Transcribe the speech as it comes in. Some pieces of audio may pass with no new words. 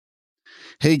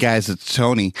Hey guys, it's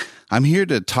Tony. I'm here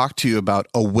to talk to you about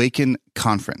Awaken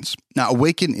Conference. Now,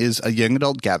 Awaken is a young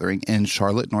adult gathering in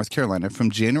Charlotte, North Carolina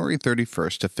from January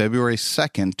 31st to February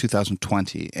 2nd,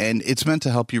 2020. And it's meant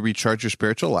to help you recharge your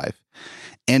spiritual life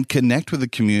and connect with a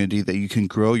community that you can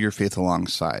grow your faith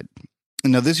alongside.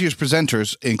 Now, this year's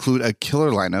presenters include a killer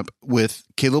lineup with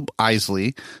Caleb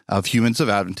Isley of Humans of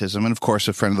Adventism, and of course,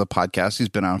 a friend of the podcast. He's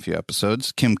been on a few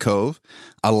episodes. Kim Cove,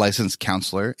 a licensed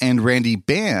counselor, and Randy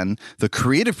Ban, the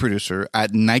creative producer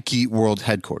at Nike World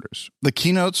Headquarters. The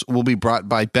keynotes will be brought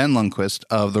by Ben Lundquist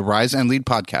of the Rise and Lead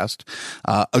podcast,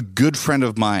 a good friend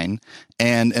of mine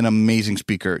and an amazing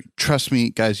speaker. Trust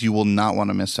me, guys, you will not want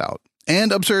to miss out.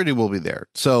 And Absurdity will be there.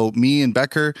 So me and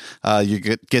Becker, you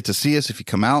get to see us if you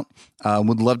come out.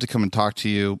 Would love to come and talk to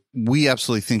you. We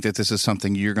absolutely think that this is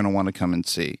something you're going to want to come and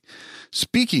see.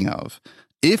 Speaking of,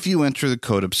 if you enter the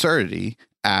code Absurdity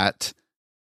at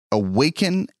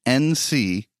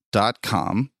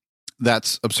awakennc.com,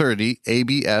 that's Absurdity,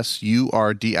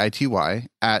 ABSURDITY,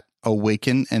 at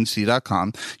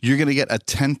awakennc.com, you're going to get a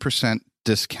 10%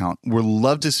 discount. We'd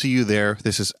love to see you there.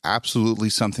 This is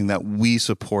absolutely something that we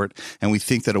support, and we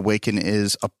think that Awaken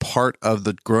is a part of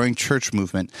the growing church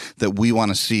movement that we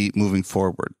want to see moving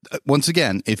forward. Once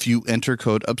again, if you enter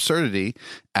code Absurdity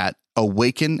at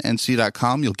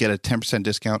awakennc.com, you'll get a 10%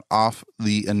 discount off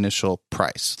the initial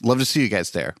price. Love to see you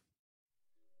guys there.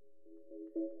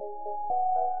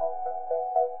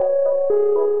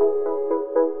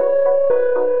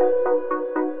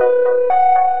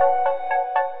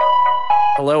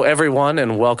 Hello, everyone,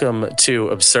 and welcome to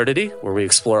Absurdity, where we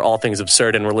explore all things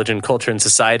absurd in religion, culture, and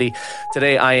society.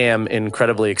 Today, I am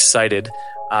incredibly excited.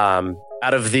 Out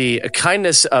of the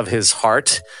kindness of his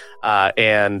heart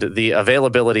and the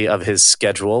availability of his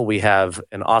schedule, we have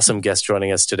an awesome guest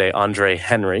joining us today, Andre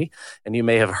Henry. And you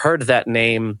may have heard that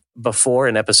name before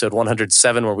in episode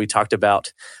 107, where we talked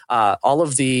about all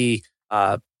of the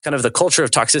kind of the culture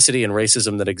of toxicity and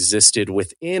racism that existed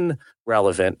within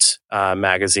Relevant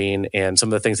magazine and some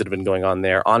of the things that have been going on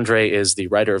there. Andre is the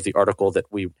writer of the article that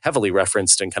we heavily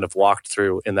referenced and kind of walked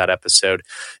through in that episode.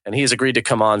 And he has agreed to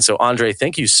come on. So Andre,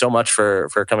 thank you so much for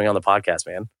coming on the podcast,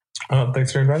 man. Oh,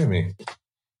 thanks for inviting me.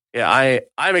 Yeah,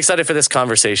 I'm excited for this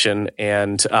conversation,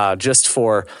 and just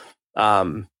for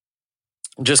my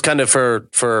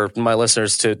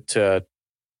listeners to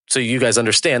so you guys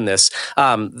understand this.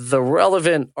 The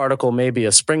Relevant article may be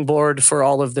a springboard for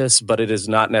all of this, but it is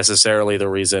not necessarily the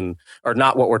reason, or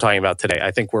not what we're talking about today.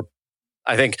 I think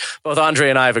both Andre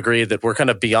and I have agreed that we're kind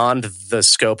of beyond the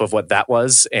scope of what that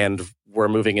was, and we're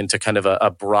moving into kind of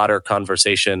a broader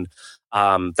conversation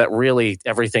that really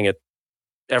everything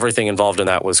involved in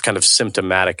that was kind of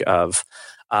symptomatic of.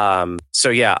 So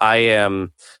yeah,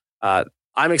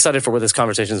 I'm excited for where this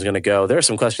conversation is going to go. There are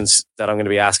some questions that I'm going to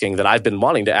be asking that I've been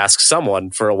wanting to ask someone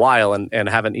for a while and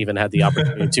haven't even had the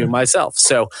opportunity to myself.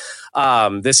 So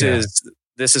this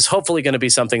is hopefully going to be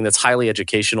something that's highly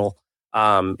educational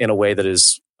in a way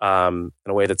that's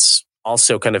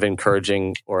also kind of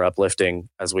encouraging or uplifting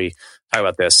as we talk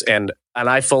about this. And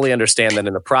I fully understand that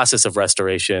in the process of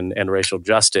restoration and racial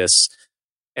justice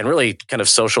and really kind of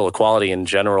social equality in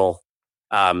general,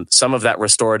 some of that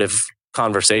restorative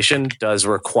conversation does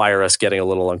require us getting a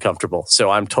little uncomfortable. So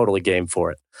I'm totally game for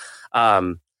it.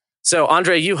 So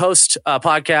Andre, you host a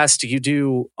podcast, you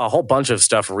do a whole bunch of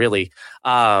stuff really.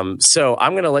 So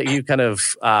I'm going to let you kind of,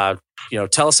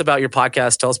 tell us about your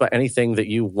podcast, tell us about anything that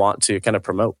you want to kind of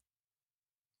promote.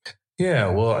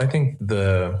 Yeah, well, I think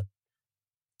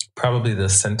probably the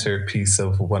centerpiece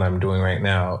of what I'm doing right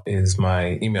now is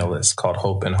my email list called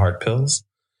Hope and Hard Pills,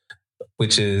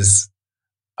 which is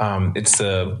it's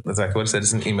exactly what it said.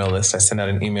 It's an email list. I send out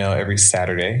an email every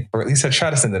Saturday, or at least I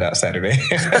try to send it out Saturday.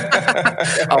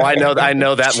 Oh, I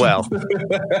know that well.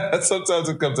 Sometimes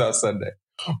it comes out Sunday,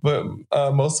 but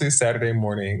mostly Saturday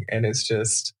morning. And it's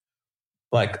just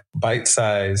like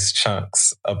bite-sized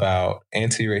chunks about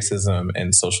anti-racism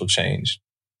and social change.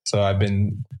 So I've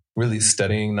been really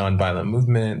studying nonviolent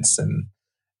movements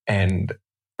and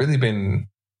really been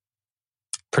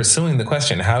pursuing the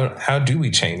question, how do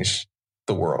we change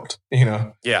the world?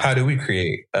 How do we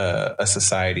create a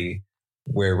society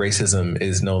where racism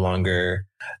is no longer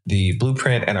the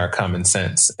blueprint and our common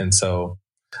sense? And so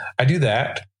I do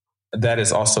that. That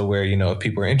is also where, if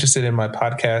people are interested in my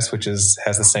podcast, which has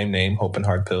the same name, Hope and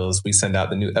Hard Pills, we send out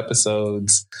the new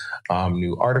episodes,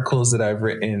 new articles that I've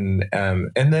written,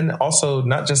 and then also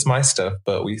not just my stuff,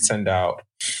 but we send out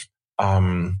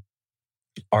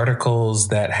articles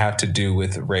that have to do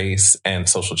with race and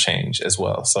social change as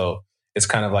well. So it's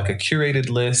kind of like a curated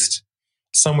list,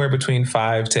 somewhere between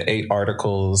 5 to 8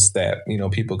 articles that,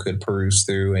 people could peruse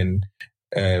through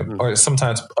or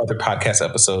sometimes other podcast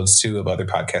episodes too of other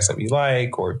podcasts that we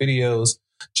like, or videos,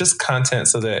 just content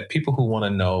so that people who want to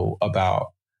know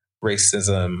about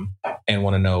racism and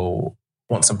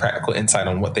want some practical insight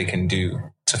on what they can do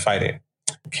to fight it.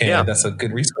 That's a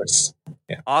good resource.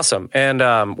 Yeah. Awesome. And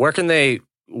where can they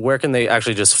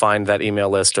actually just find that email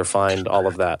list or find all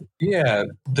of that? Yeah,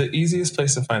 the easiest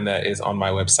place to find that is on my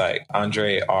website,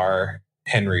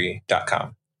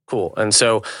 andrerhenry.com. Cool. And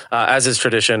so, as is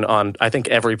tradition on, I think,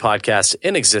 every podcast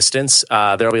in existence,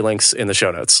 there will be links in the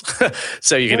show notes.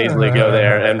 So you can easily go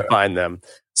there and find them.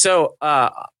 So,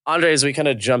 Andre, as we kind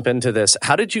of jump into this,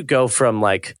 how did you go from,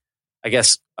 like, I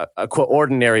guess, a quote,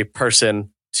 ordinary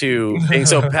person to being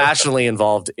so passionately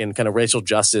involved in kind of racial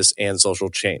justice and social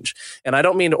change? And I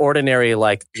don't mean ordinary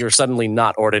like you're suddenly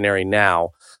not ordinary now,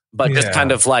 but just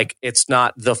kind of like it's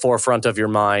not the forefront of your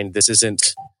mind. This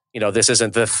isn't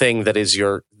the thing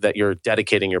that you're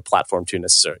dedicating your platform to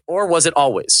necessarily. Or was it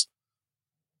always?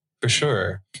 For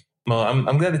sure. Well,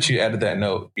 I'm glad that you added that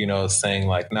note, saying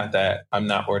like, not that I'm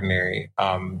not ordinary.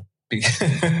 Not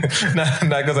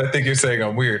because I think you're saying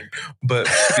I'm weird, but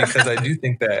because I do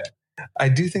think that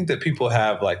people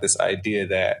have like this idea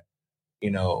that,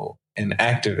 an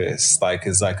activist like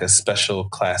is like a special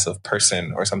class of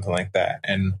person or something like that.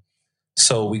 And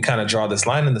so we kind of draw this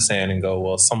line in the sand and go,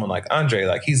 well, someone like Andre,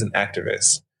 like he's an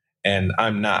activist and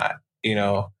I'm not,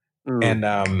 and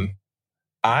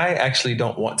I actually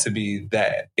don't want to be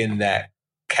that in that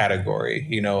category,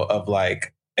 of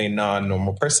like a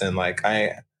non-normal person. Like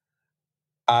I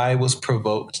was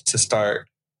provoked to start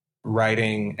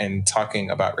writing and talking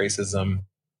about racism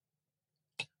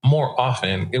more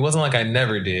often. It wasn't like I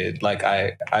never did. Like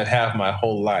I have my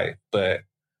whole life, but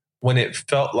when it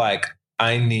felt like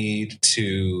I need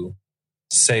to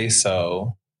say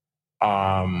so,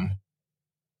 I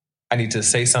need to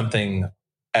say something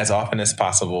as often as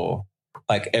possible,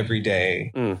 like every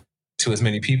day, to as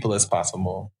many people as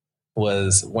possible,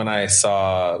 was when I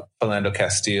saw Philando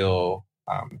Castile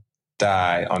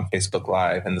die on Facebook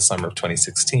Live in the summer of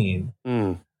 2016.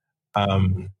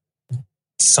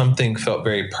 Something felt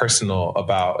very personal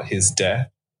about his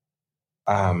death.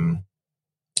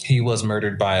 He was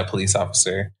murdered by a police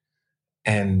officer.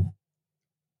 And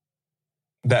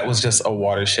that was just a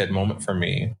watershed moment for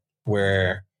me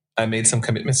where I made some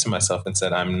commitments to myself and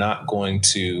said, I'm not going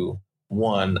to,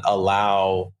 one,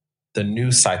 allow the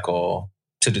news cycle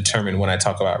to determine when I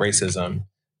talk about racism,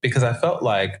 because I felt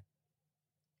like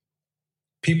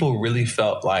people really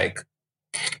felt like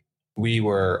we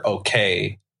were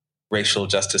okay racial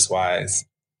justice wise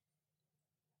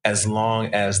as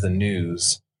long as the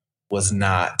news was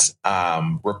not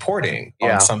reporting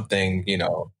on something,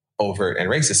 overt and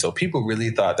racist. So people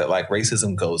really thought that like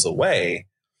racism goes away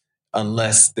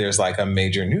unless there's like a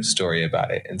major news story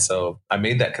about it. And so I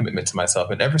made that commitment to myself.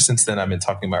 And ever since then, I've been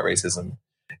talking about racism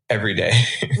every day.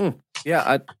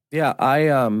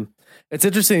 It's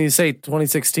interesting you say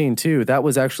 2016 too. That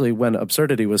was actually when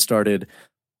Absurdity was started.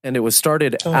 And it was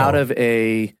started out of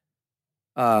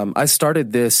I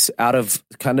started this out of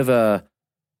kind of a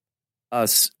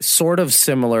sort of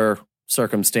similar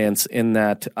circumstance in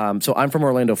that, so I'm from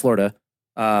Orlando, Florida,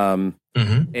 and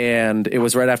it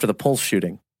was right after the Pulse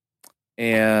shooting.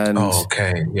 And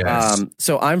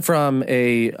so I'm from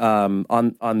a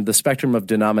on the spectrum of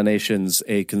denominations,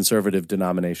 a conservative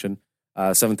denomination,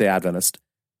 Seventh-day Adventist,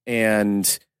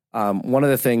 and one of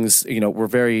the things, we're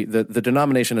the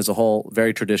denomination as a whole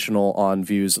very traditional on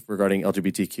views regarding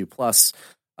LGBTQ plus,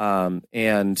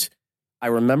 and I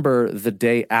remember the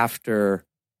day after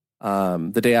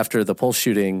the Pulse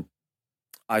shooting,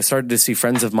 I started to see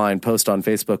friends of mine post on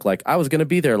Facebook like I was going to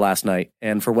be there last night,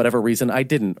 and for whatever reason I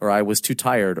didn't, or I was too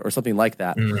tired, or something like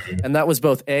that. And that was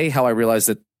both A, how I realized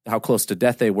that how close to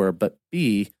death they were, but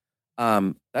B,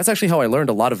 that's actually how I learned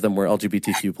a lot of them were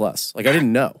LGBTQ plus. Like I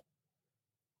didn't know,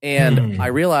 and I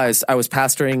realized I was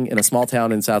pastoring in a small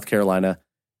town in South Carolina,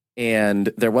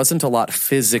 and there wasn't a lot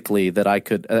physically that I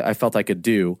felt I could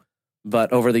do.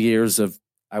 But over the years of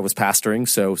I was pastoring,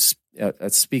 so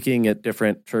speaking at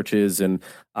different churches, and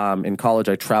in college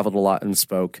I traveled a lot and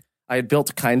spoke. I had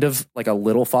built kind of like a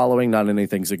little following, not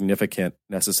anything significant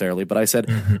necessarily, but I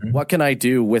said, what can I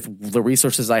do with the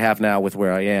resources I have now with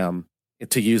where I am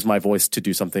to use my voice to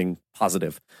do something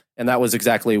positive? And that was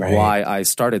exactly why I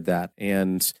started that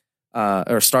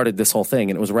or started this whole thing.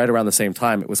 And it was right around the same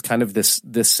time. It was kind of this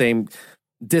same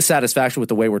dissatisfaction with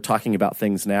the way we're talking about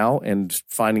things now, and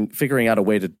figuring out a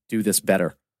way to do this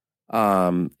better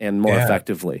and more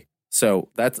effectively. So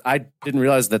I didn't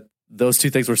realize that those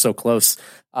two things were so close.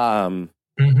 And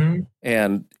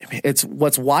it's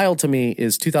what's wild to me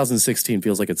is 2016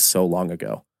 feels like it's so long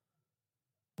ago.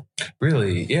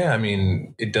 Really? Yeah. I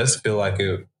mean, it does feel like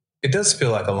it does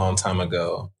feel like a long time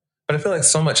ago, but I feel like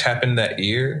so much happened that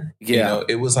year. You Yeah. know,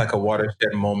 it was like a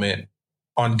watershed moment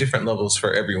on different levels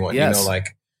for everyone. You know, Yes.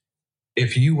 like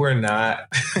if you were not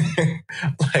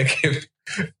like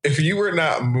if you were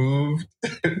not moved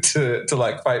to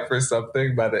like fight for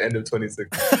something by the end of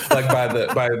 2016, like by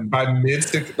mid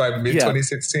Yeah.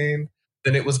 2016,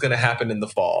 then it was going to happen in the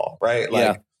fall, right?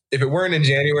 Yeah. Like if it weren't in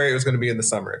January, it was going to be in the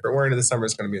summer. If it weren't in the summer,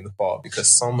 it's going to be in the fall because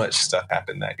so much stuff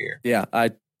happened that year. Yeah.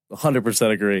 I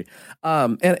 100% agree.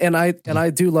 And I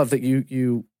do love that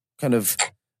you kind of,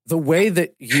 the way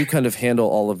that you kind of handle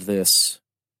all of this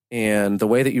and the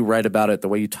way that you write about it, the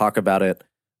way you talk about it,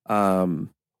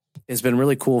 has been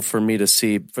really cool for me to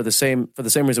see for the same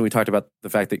reason we talked about the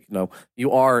fact that,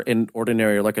 you are an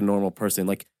ordinary or like a normal person,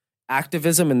 like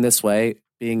activism in this way,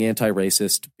 being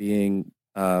anti-racist, being,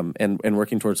 and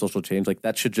working towards social change, like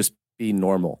that should just be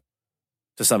normal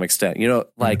to some extent,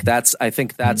 like I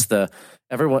think that's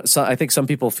I think some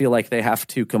people feel like they have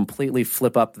to completely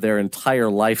flip up their entire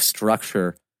life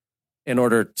structure in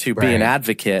order to be an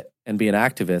advocate and be an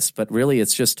activist. But really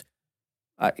it's just,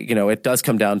 it does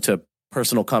come down to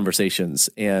personal conversations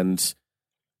and,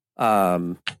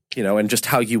 and just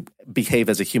how you behave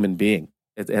as a human being.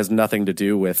 It has nothing to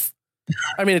do with,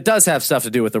 I mean, it does have stuff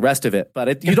to do with the rest of it,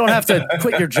 but you don't have to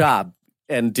quit your job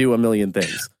and do a million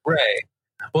things. Right.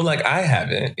 Well, like I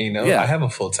haven't, Yeah. I've had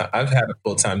a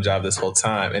full-time job this whole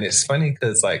time. And it's funny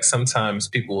because like sometimes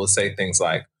people will say things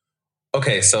like,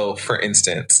 okay, so for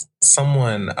instance,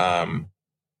 someone,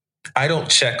 I don't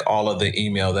check all of the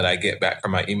email that I get back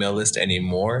from my email list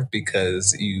anymore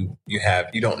because you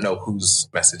don't know who's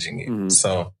messaging you. Mm-hmm.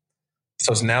 So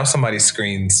now somebody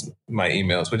screens my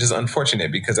emails, which is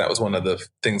unfortunate because that was one of the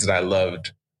things that I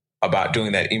loved about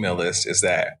doing that email list is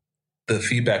that the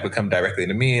feedback would come directly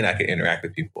to me and I could interact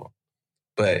with people.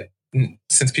 But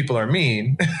since people are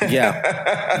mean, yep,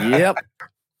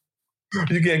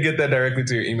 you can't get that directly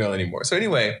to your email anymore. So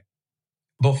anyway,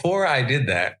 before I did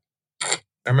that,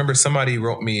 I remember somebody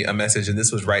wrote me a message, and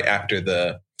this was right after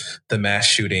the mass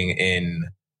shooting in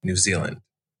New Zealand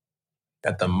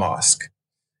at the mosque.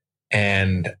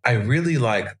 And I really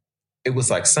it was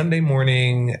like Sunday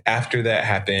morning after that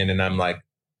happened, and I'm like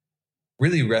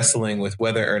really wrestling with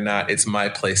whether or not it's my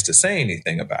place to say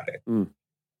anything about it.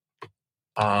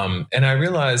 And I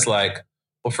realized well,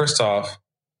 first off,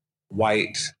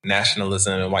 white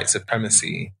nationalism and white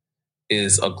supremacy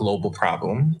is a global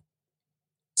problem.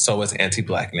 So is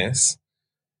anti-Blackness.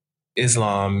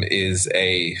 Islam is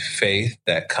a faith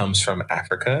that comes from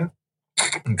Africa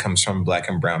and comes from Black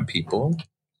and brown people.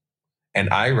 And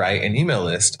I write an email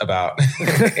list about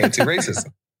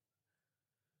anti-racism.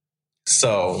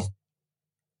 So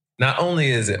not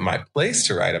only is it my place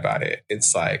to write about it,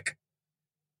 it's like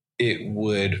it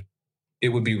would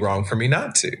be wrong for me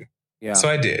not to. Yeah. So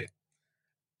I did.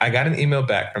 I got an email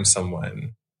back from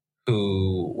someone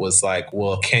who was like,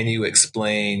 well, can you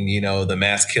explain, the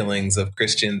mass killings of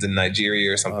Christians in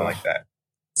Nigeria or something like that?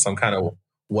 Some kind of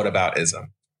whataboutism.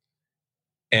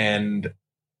 And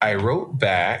I wrote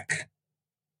back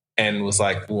and was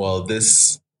like, well,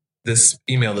 this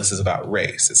email list is about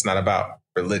race. It's not about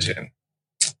religion.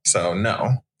 So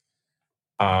no.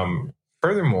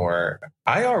 Furthermore,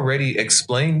 I already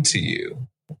explained to you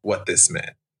what this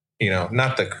meant,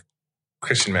 not the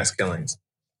Christian mass killings.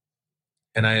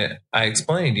 And I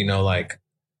explained, you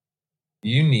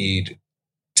need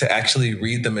to actually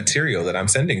read the material that I'm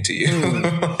sending to you.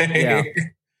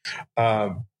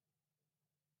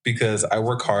 Because I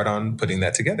work hard on putting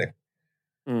that together.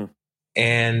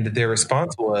 And their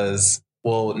response was,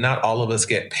 well, not all of us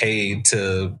get paid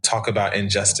to talk about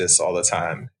injustice all the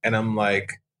time. And I'm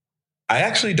like, I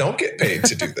actually don't get paid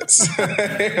to do this.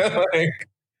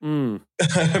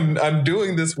 I'm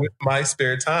doing this with my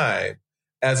spare time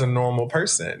as a normal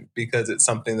person because it's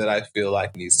something that I feel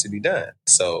like needs to be done.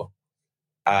 So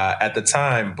at the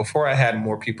time, before I had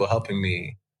more people helping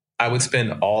me, I would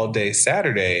spend all day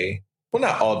Saturday, well,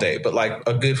 not all day, but like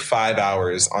a good 5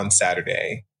 hours on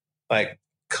Saturday, like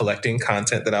collecting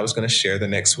content that I was going to share the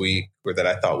next week or that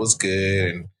I thought was good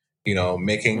and,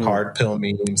 making hard pill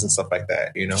memes and stuff like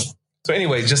that, So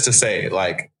anyway, just to say it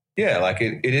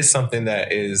is something that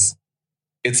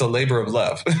it's a labor of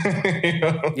love.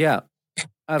 Yeah,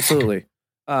 absolutely.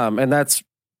 And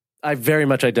I very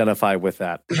much identify with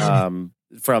that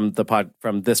from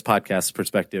this podcast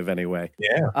perspective anyway.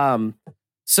 Yeah.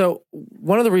 So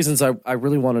one of the reasons I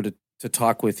really wanted to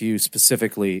talk with you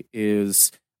specifically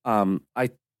is I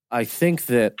think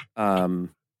that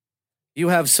you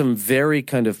have some very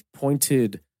kind of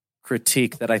pointed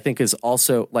critique that I think is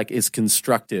also is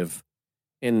constructive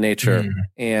in nature.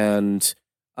 And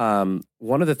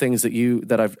one of the things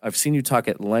that I've seen you talk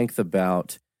at length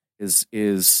about is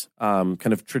kind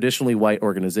of traditionally white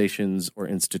organizations or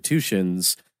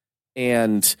institutions,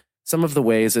 and some of the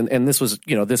ways, and this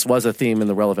was a theme in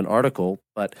the relevant article,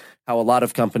 but how a lot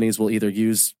of companies will either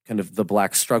use kind of the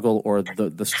Black struggle or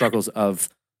the struggles of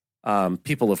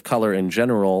people of color in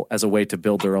general as a way to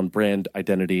build their own brand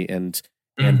identity and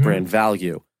brand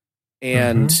value.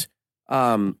 And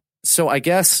so I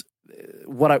guess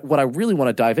what I really want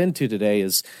to dive into today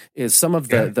is some of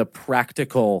the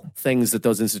practical things that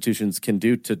those institutions can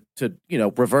do to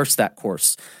reverse that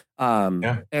course.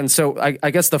 And so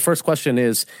I guess the first question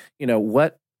is,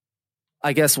 what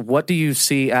do you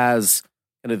see as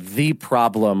kind of the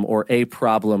problem or a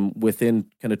problem within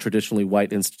kind of traditionally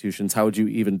white institutions? How would you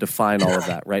even define all of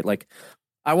that, right? Like,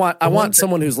 I want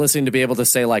someone who's listening to be able to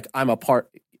say, like,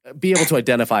 be able to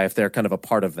identify if they're kind of a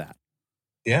part of that.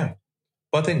 Yeah.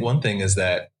 Well, I think one thing is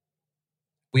that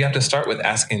we have to start with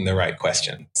asking the right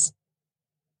questions.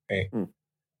 Right?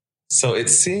 So it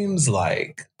seems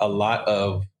like a lot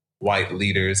of white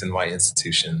leaders and white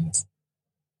institutions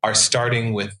are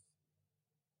starting with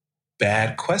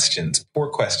bad questions, poor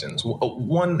questions.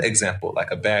 One example, like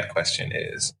a bad question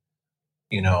is,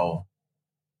 do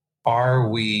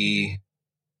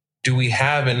we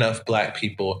have enough Black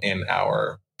people in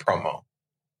our promo?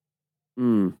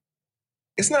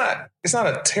 It's not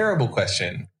a terrible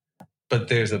question, but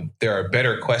there are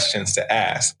better questions to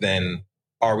ask than,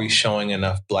 are we showing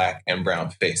enough Black and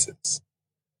brown faces?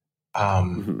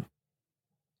 A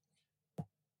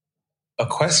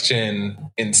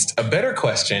better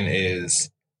question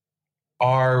is,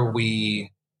 are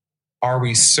we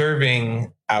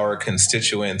serving our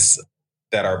constituents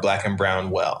that are Black and brown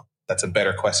well? That's a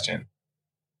better question.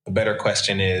 A better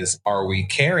question is, are we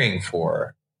caring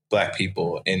for Black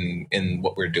people in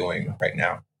what we're doing right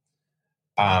now?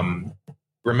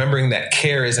 Remembering that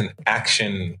care is an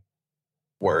action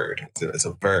word. It's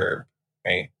a verb,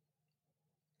 right?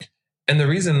 And the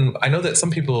reason I know that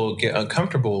some people get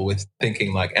uncomfortable with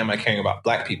thinking like, am I caring about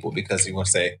Black people? Because you want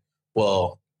to say,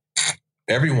 well,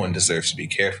 everyone deserves to be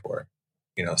cared for.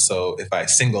 So if I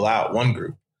single out one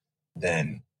group,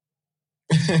 then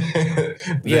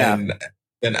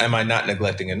then am I not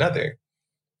neglecting another?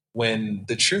 When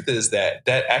the truth is that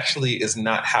actually is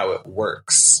not how it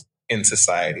works in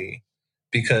society,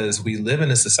 because we live in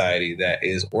a society that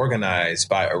is organized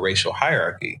by a racial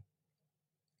hierarchy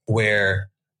where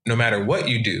no matter what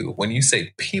you do, when you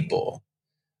say people,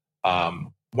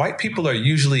 white people are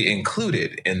usually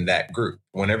included in that group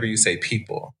whenever you say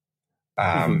people.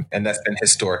 And that's been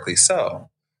historically so.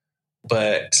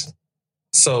 But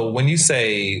so when you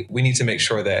say we need to make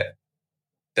sure that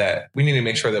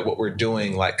what we're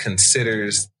doing like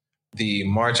considers the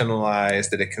marginalized,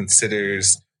 that it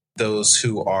considers those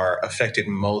who are affected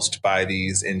most by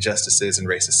these injustices and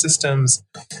racist systems,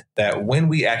 that when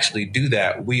we actually do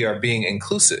that, we are being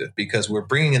inclusive because we're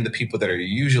bringing in the people that are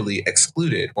usually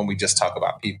excluded when we just talk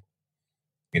about people,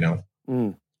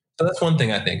 So that's one thing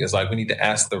I think is like, we need to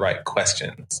ask the right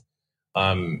questions.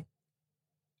 And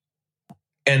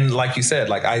like you said,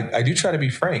 like I do try to be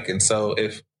frank. And so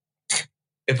if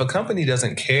a company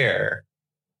doesn't care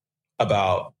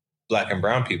about Black and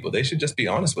brown people, they should just be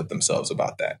honest with themselves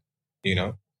about that. Say,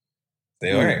 all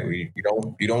right, you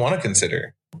don't want to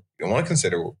consider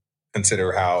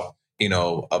how,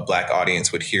 a Black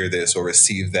audience would hear this or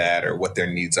receive that or what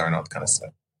their needs are and all that kind of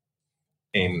stuff.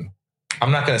 And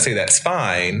I'm not going to say that's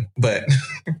fine, but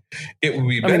it would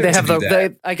be better. I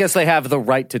mean, I guess they have the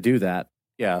right to do that.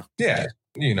 Yeah. Yeah.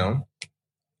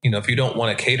 If you don't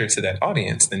want to cater to that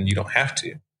audience, then you don't have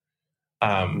to.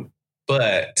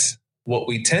 But what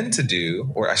we tend to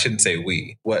do, or I shouldn't say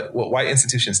what white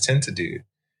institutions tend to do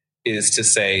is to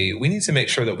say, we need to make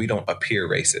sure that we don't appear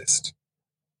racist.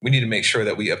 We need to make sure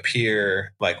that we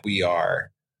appear like we are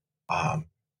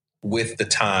with the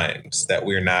times, that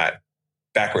we're not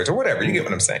backwards or whatever. You get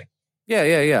what I'm saying?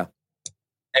 Yeah.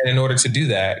 And in order to do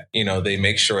that, they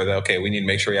make sure that, okay, we need to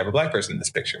make sure we have a Black person in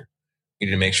this picture. We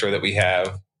need to make sure that we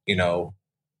have,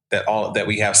 that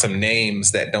we have some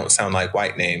names that don't sound like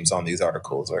white names on these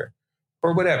articles or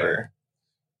whatever.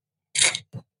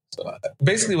 So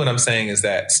basically what I'm saying is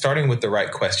that starting with the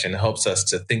right question helps us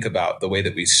to think about the way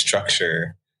that we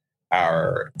structure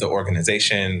the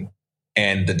organization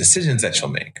and the decisions that you'll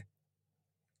make.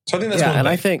 So I think that's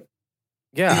one thing.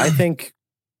 I think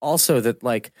also that,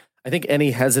 like, I think any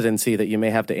hesitancy that you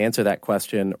may have to answer that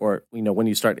question, or when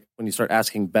you start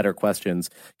asking better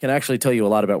questions, can actually tell you a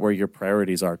lot about where your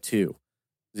priorities are too.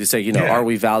 As you say, are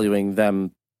we valuing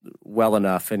them well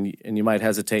enough? And you might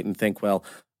hesitate and think, well,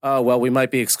 oh, well, we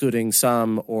might be excluding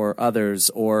some or others,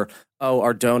 or, oh,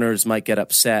 our donors might get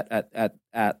upset at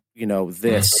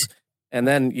this. And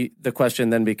then the question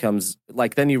then becomes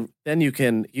like, then you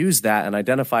can use that and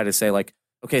identify to say like,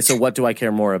 okay, so what do I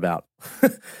care more about?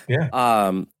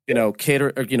 Yeah.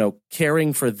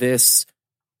 Caring for this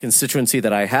constituency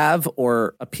that I have,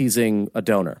 or appeasing a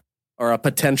donor or a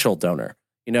potential donor.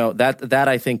 That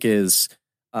I think is,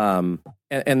 and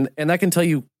that can tell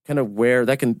you kind of where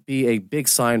that can be a big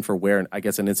sign for where I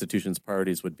guess an institution's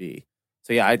priorities would be.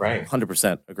 So yeah, I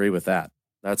 100% agree with that.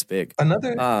 That's big.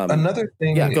 Another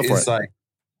thing go for is it.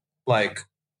 like,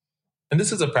 and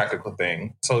this is a practical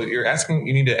thing. So you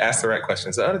need to ask the right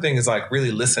questions. The other thing is like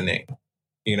really listening.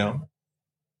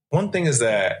 One thing is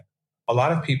that a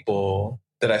lot of people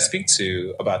that I speak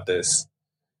to about this,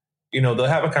 they'll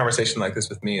have a conversation like this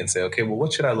with me and say, okay, well,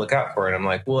 what should I look out for? And I'm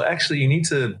like, well, actually, you need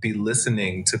to be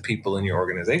listening to people in your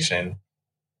organization.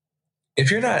 If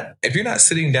you're not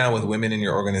sitting down with women in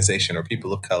your organization or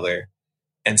people of color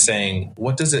and saying,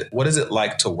 what is it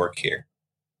like to work here?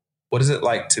 What is it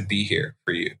like to be here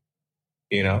for you?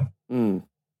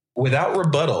 Without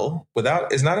rebuttal,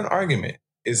 it's not an argument.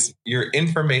 It's your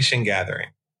information gathering,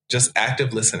 just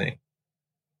active listening,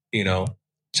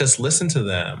 just listen to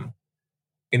them.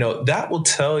 That will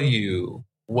tell you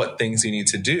what things you need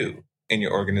to do in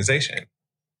your organization.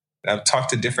 I've talked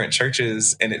to different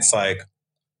churches, and it's like,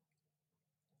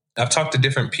 I've talked to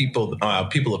different people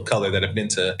of color that have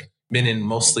been in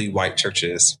mostly white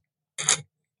churches.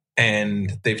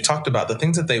 And they've talked about the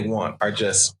things that they want are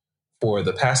just for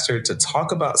the pastor to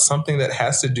talk about something that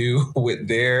has to do with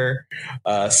their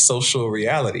social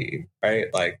reality,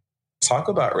 right? Like, talk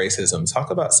about racism,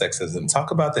 talk about sexism, talk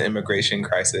about the immigration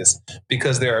crisis,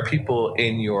 because there are people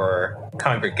in your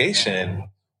congregation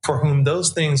for whom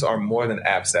those things are more than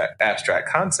abstract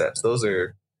concepts.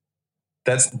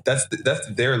 That's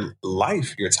their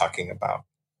life you're talking about.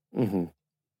 Mm-hmm.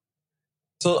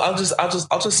 So I'll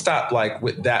just stop like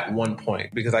with that one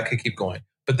point, because I could keep going.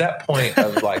 But that point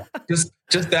of like, just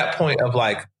that point of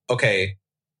like, okay,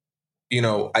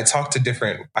 I talk to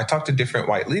different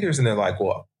white leaders, and they're like,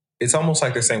 well, it's almost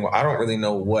like they're saying, well, I don't really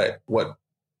know what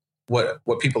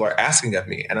people are asking of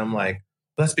me. And I'm like,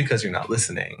 that's because you're not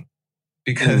listening.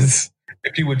 Because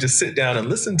if you would just sit down and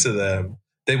listen to them,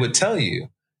 they would tell you.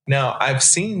 Now, I've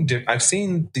seen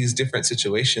these different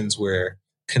situations where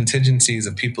contingencies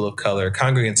of people of color,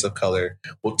 congregants of color,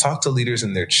 will talk to leaders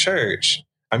in their church.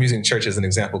 I'm using church as an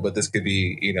example, but this could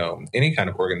be, any kind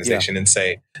of organization, and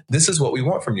say, this is what we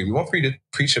want from you. We want for you to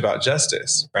preach about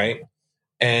justice, right?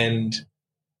 And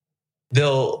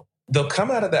they'll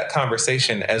come out of that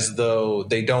conversation as though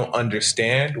they don't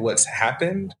understand what's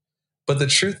happened. But the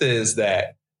truth is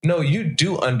that, no, you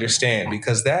do understand,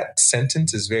 because that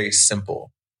sentence is very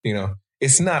simple.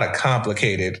 It's not a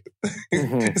complicated,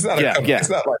 it's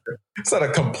not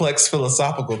a complex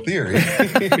philosophical theory.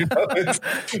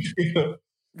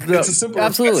 It's a simple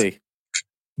absolutely request.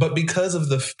 But because of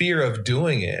the fear of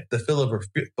doing it, the fear of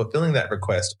fulfilling that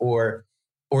request, or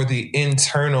the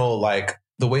internal, like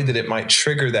the way that it might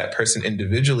trigger that person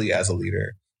individually as a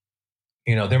leader,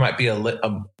 there might be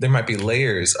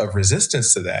layers of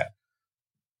resistance to that.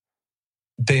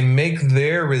 They make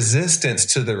their resistance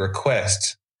to the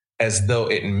request as though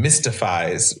it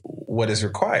mystifies what is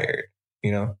required,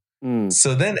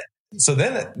 So then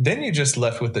you're just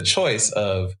left with the choice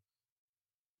of,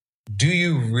 do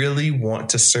you really want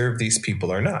to serve these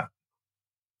people or not?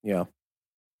 Yeah.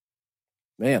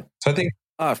 Man. So I think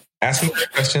asking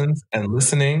questions and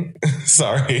listening.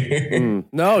 Sorry.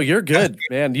 No, you're good,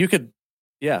 man. You could,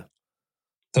 yeah.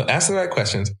 So ask the right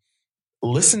questions,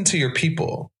 listen to your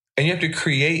people, and you have to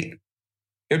create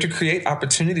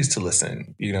opportunities to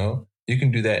listen. You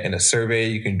can do that in a survey.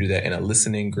 You can do that in a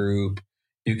listening group.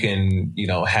 You can,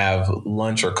 have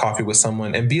lunch or coffee with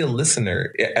someone and be a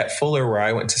listener. At Fuller, where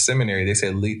I went to seminary, they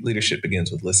say leadership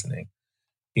begins with listening,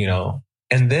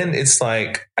 and then it's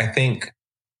like, I think,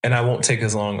 and I won't take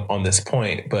as long on this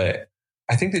point, but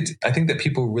I think that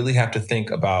people really have to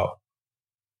think about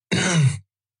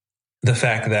the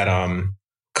fact that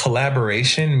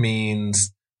collaboration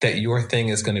means that your thing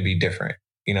is going to be different.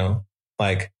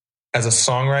 Like, as a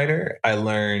songwriter, I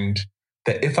learned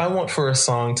that if I want for a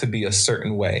song to be a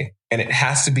certain way, and it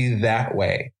has to be that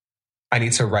way, I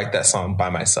need to write that song by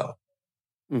myself.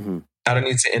 Mm-hmm. I don't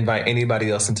need to invite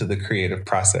anybody else into the creative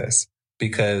process,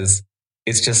 because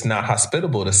it's just not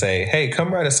hospitable to say, hey,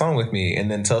 come write a song with me,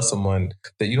 and then tell someone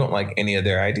that you don't like any of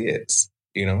their ideas,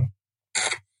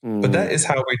 Mm-hmm. But that is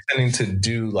how we're tending to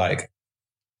do like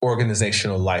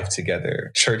organizational life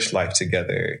together, church life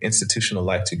together, institutional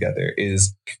life together,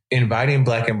 is inviting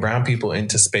Black and brown people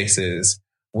into spaces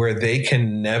where they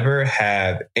can never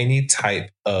have any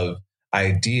type of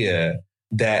idea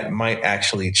that might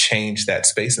actually change that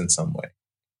space in some way.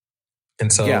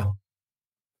 And so, yeah.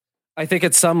 I think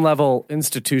at some level,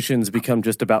 institutions become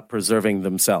just about preserving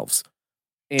themselves.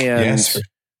 And yes,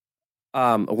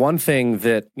 one thing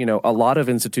that, a lot of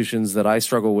institutions that I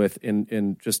struggle with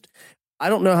in just, I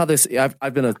don't know how this,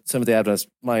 I've been a Seventh-day Adventist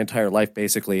my entire life,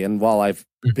 basically. And while I've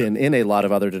been in a lot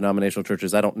of other denominational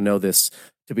churches, I don't know this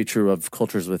to be true of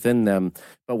cultures within them.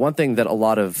 But one thing that a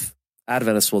lot of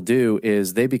Adventists will do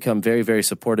is they become very, very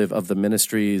supportive of the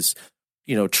ministries,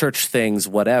 church things,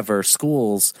 whatever,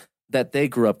 schools that they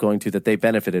grew up going to, that they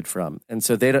benefited from. And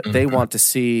so they want to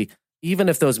see, even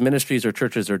if those ministries or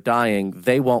churches are dying,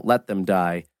 they won't let them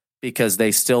die, because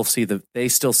they still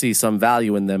see some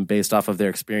value in them based off of their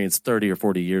experience 30 or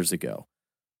 40 years ago.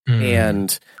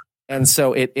 And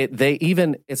so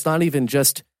it's not even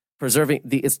just preserving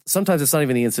sometimes it's not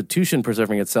even the institution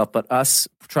preserving itself, but us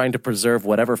trying to preserve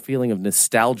whatever feeling of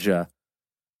nostalgia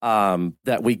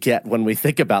that we get when we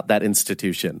think about that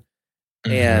institution.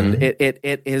 And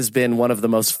it has been one of the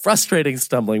most frustrating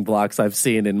stumbling blocks I've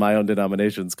seen in my own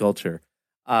denomination's culture.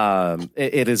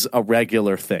 It is a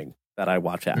regular thing that I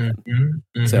watch happen.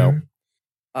 So,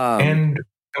 and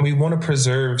we want to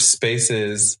preserve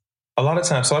spaces a lot of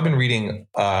times. So I've been reading,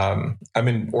 I've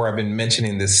been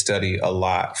mentioning this study a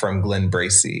lot from Glenn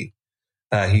Bracey.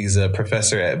 He's a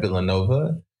professor at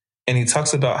Villanova, and he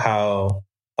talks about how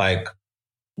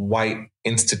white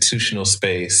institutional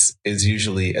space is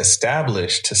usually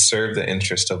established to serve the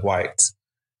interest of whites.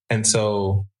 And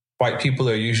so white people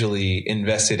are usually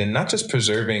invested in not just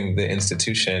preserving the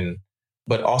institution,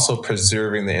 but also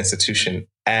preserving the institution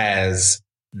as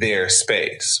their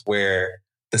space, where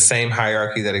the same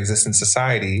hierarchy that exists in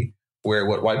society, where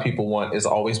what white people want is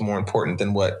always more important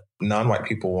than what non-white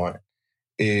people want,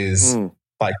 is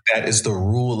that is the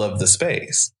rule of the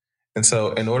space. And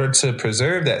so in order to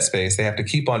preserve that space, they have to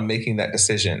keep on making that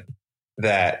decision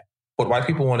that what white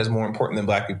people want is more important than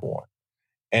black people want.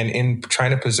 And in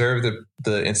trying to preserve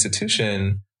the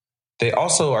institution, they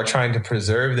also are trying to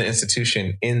preserve the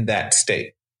institution in that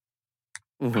state.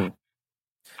 Mm-hmm.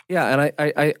 Yeah, and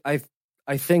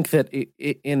I think that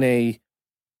if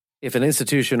an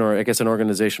institution, or I guess an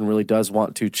organization, really does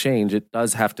want to change, it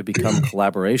does have to become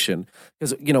collaboration.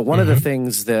 Because one of the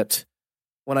things that,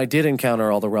 when I did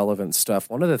encounter all the relevant stuff,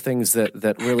 one of the things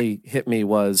that really hit me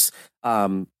was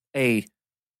a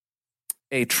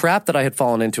trap that I had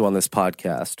fallen into on this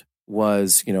podcast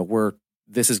was,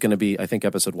 this is going to be, I think,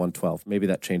 episode 112. Maybe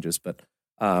that changes, but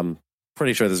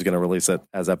pretty sure this is going to release it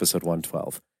as episode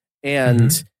 112.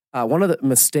 And one of the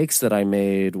mistakes that I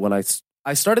made when I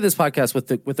started this podcast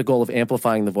with the goal of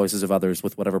amplifying the voices of others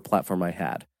with whatever platform I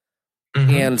had.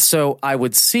 And so I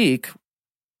would seek,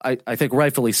 I think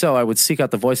rightfully so, I would seek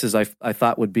out the voices I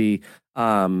thought would be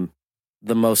the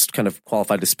most kind of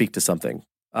qualified to speak to something.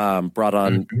 Brought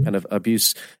on kind of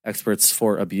abuse experts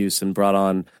for abuse, and brought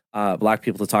on black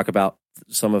people to talk about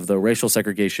some of the racial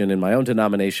segregation in my own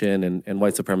denomination and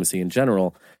white supremacy in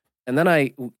general. And then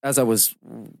as I was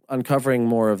uncovering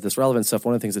more of this relevant stuff,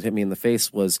 one of the things that hit me in the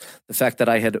face was the fact that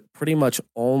I had pretty much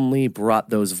only brought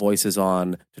those voices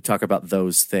on to talk about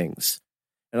those things.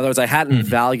 In other words, I hadn't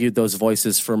valued those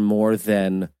voices for more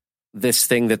than this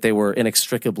thing that they were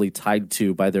inextricably tied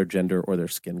to by their gender or their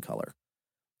skin color.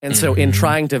 And so in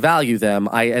trying to value them,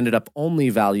 I ended up only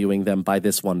valuing them by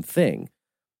this one thing.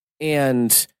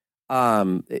 And,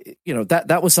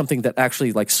 that was something that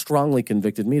actually strongly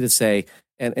convicted me to say,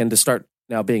 and to start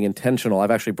now being intentional.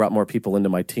 I've actually brought more people into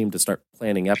my team to start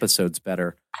planning episodes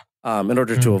better in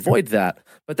order to avoid that.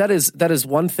 But that is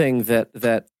one thing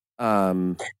that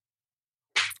I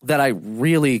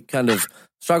really kind of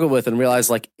struggle with and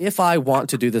realize, if I want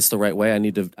to do this the right way,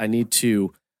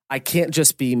 I can't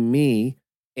just be me.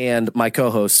 And my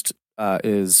co-host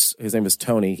his name is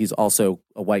Tony. He's also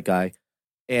a white guy.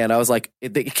 And I was like,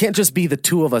 it can't just be the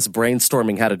two of us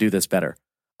brainstorming how to do this better.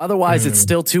 Otherwise, it's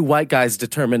still two white guys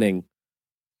determining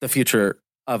the future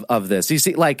of this. You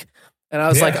see, and I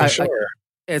was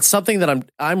it's something that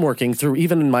I'm working through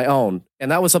even in my own.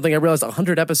 And that was something I realized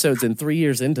 100 episodes in 3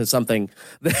 years into something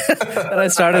that I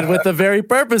started with the very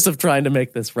purpose of trying to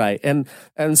make this right. And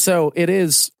so it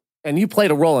is. And you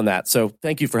played a role in that. So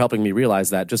thank you for helping me realize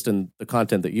that, just in the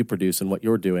content that you produce and what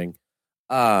you're doing.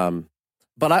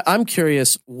 But I'm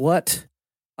curious, what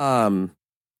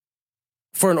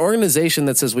for an organization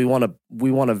that says we want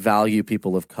to value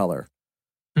people of color,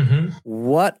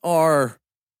 what are,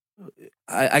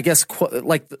 I guess,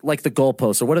 like the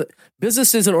goalposts, or what are,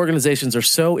 businesses and organizations are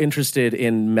so interested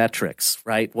in metrics,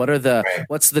 right?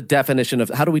 What's the definition of,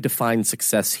 how do we define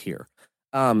success here?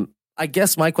 I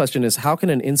guess my question is, how can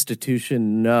an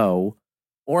institution know,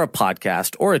 or a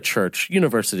podcast, or a church,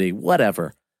 university,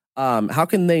 whatever, how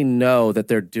can they know that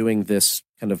they're doing this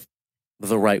kind of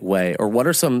the right way? Or what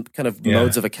are some kind of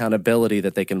modes of accountability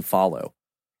that they can follow?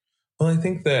 Well, I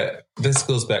think that this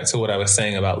goes back to what I was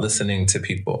saying about listening to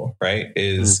people, right?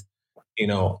 Is,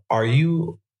 are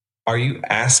you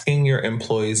asking your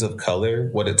employees of color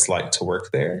what it's like to work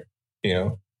there?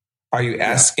 Are you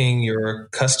asking your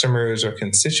customers or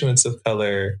constituents of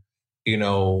color,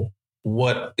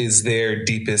 what is their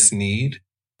deepest need?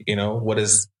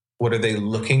 What are they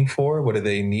looking for? What do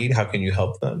they need? How can you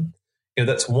help them?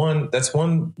 That's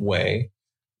one way.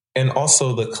 And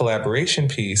also the collaboration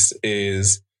piece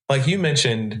is, like you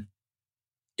mentioned,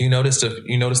 you noticed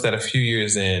that a few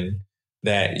years in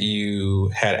that you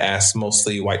had asked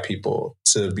mostly white people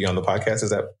to be on the podcast. Is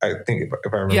that, I think,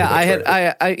 if I remember?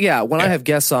 Yeah, when I have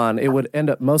guests on, it would end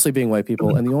up mostly being white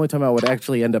people, and the only time I would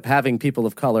actually end up having people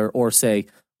of color or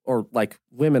like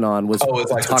women on was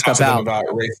like talk to them about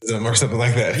racism or something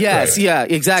like that. Yes, right. Yeah,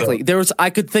 exactly. So, I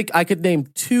could name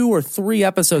 2 or 3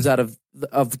 episodes out of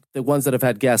the ones that have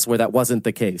had guests where that wasn't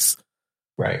the case.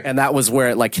 Right. And that was where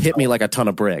it like hit me like a ton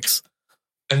of bricks.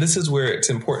 And this is where it's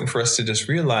important for us to just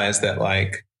realize that,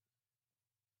 like,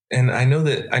 and I know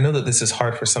that this is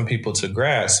hard for some people to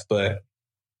grasp, but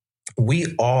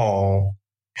we all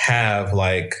have,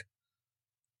 like,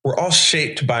 we're all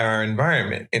shaped by our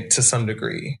environment to some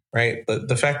degree, right? But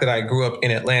the fact that I grew up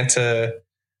in Atlanta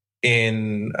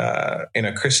in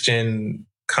a Christian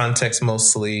context,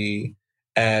 mostly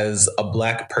as a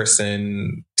Black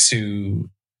person to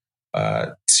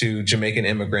Jamaican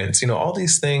immigrants, all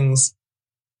these things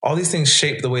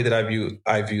shape the way that I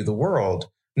view the world.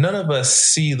 None of us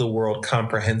see the world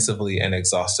comprehensively and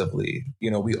exhaustively.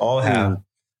 We all have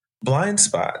blind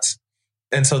spots.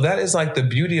 And so that is like the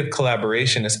beauty of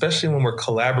collaboration, especially when we're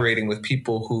collaborating with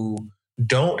people who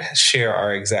don't share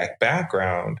our exact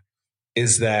background,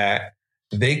 is that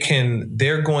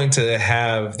they're going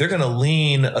to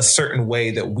lean a certain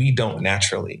way that we don't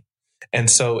naturally. And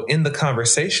so in the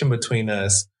conversation between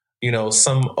us,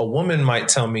 a woman might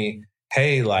tell me,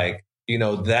 hey, like,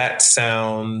 that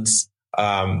sounds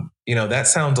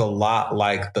a lot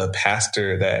like the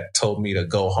pastor that told me to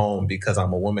go home because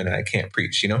I'm a woman and I can't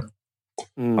preach, They're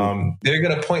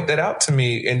going to point that out to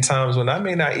me in times when I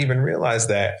may not even realize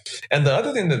that. And the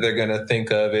other thing that they're going to think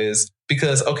of is,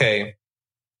 because, okay,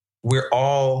 we're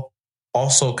all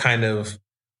also kind of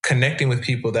connecting with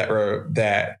people that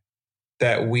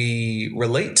we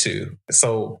relate to.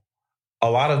 So a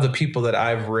lot of the people that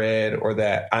I've read, or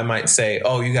that I might say,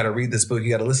 oh, you got to read this book, you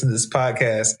got to listen to this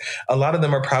podcast, a lot of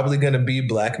them are probably going to be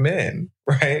Black men,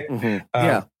 right? Mm-hmm.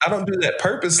 I don't do that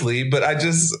purposely, but I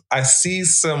see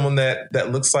someone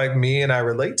that looks like me and I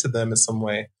relate to them in some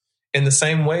way. In the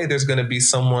same way, there's going to be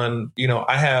someone,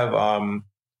 I have,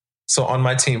 so on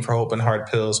my team for Hope and Hard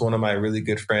Pills, one of my really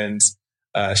good friends,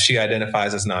 she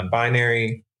identifies as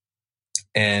non-binary.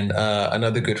 And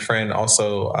another good friend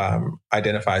also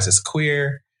identifies as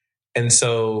queer. And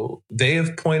so they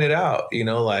have pointed out,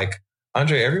 like,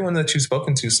 Andre, everyone that you've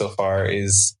spoken to so far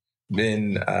is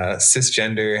been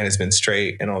cisgender and has been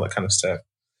straight and all that kind of stuff,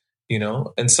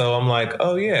 And so I'm like,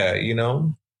 oh, yeah,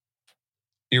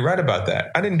 you're right about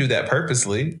that. I didn't do that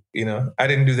purposely. I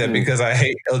didn't do that because I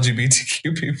hate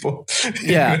LGBTQ people.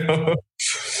 Yeah.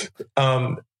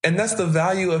 And that's the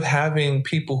value of having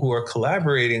people who are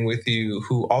collaborating with you,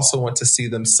 who also want to see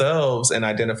themselves and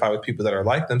identify with people that are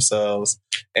like themselves,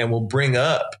 and will bring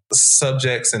up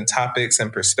subjects and topics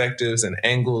and perspectives and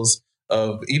angles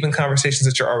of even conversations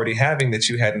that you're already having that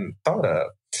you hadn't thought of.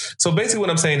 So basically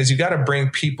what I'm saying is you got to bring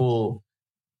people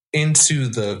into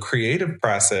the creative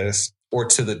process or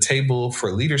to the table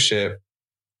for leadership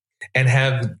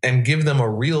and give them a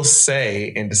real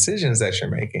say in decisions that you're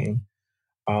making.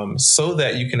 So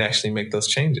that you can actually make those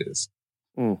changes.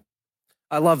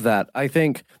 I love that. I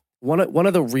think one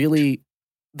of the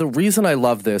reason I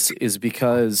love this is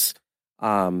because,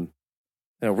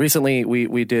 recently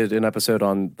we did an episode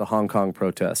on the Hong Kong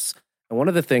protests, and one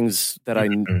of the things that I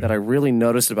really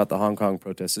noticed about the Hong Kong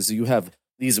protests is you have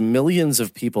these millions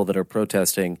of people that are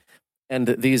protesting, and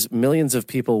these millions of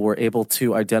people were able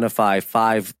to identify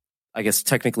 5, I guess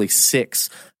technically 6,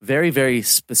 very, very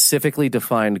specifically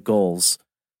defined goals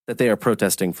that they are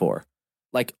protesting for.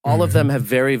 Like all of them have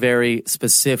very, very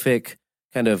specific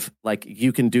kind of like,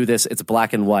 you can do this. It's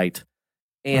black and white.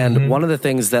 And one of the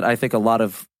things that I think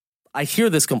I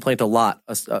hear this complaint a lot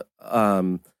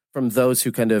from those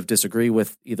who kind of disagree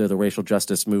with either the racial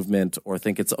justice movement or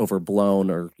think it's overblown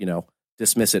or,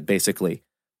 dismiss it basically,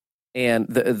 And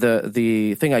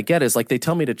the thing I get is like they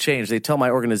tell me to change, they tell my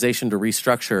organization to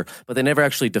restructure, but they never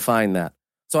actually define that.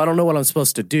 So I don't know what I'm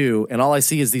supposed to do, and all I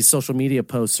see is these social media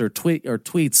posts or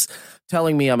tweets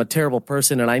telling me I'm a terrible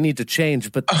person and I need to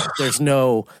change, but there's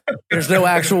no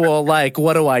actual like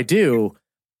what do I do?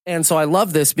 And so I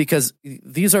love this because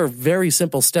these are very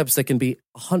simple steps that can be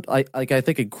I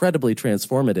think incredibly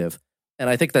transformative, and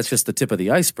I think that's just the tip of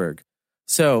the iceberg.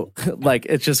 So like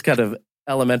it's just kind of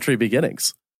elementary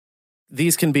beginnings.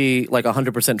 These can be like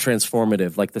 100%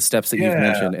 transformative, like the steps that you've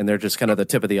mentioned, and they're just kind of the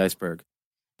tip of the iceberg.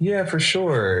 Yeah, for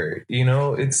sure. You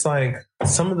know, it's like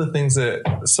some of the things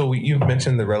you've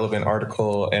mentioned the relevant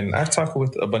article, and I've talked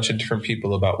with a bunch of different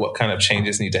people about what kind of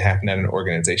changes need to happen at an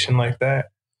organization like that.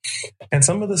 And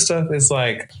some of the stuff is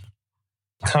like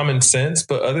common sense,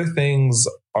 but other things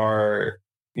are,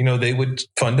 you know, they would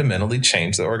fundamentally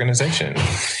change the organization.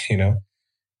 You know,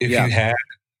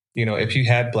 if you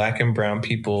had Black and brown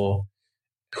people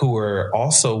who are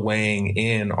also weighing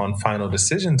in on final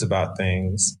decisions about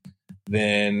things,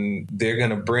 then they're going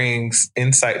to bring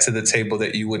insight to the table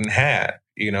that you wouldn't have,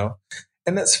 you know,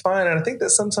 and that's fine. And I think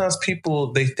that sometimes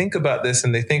people, they think about this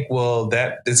and they think, well,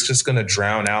 that is just going to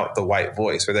drown out the white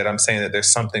voice, or that I'm saying that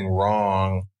there's something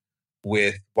wrong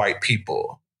with white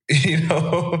people, you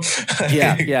know?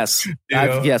 Yes.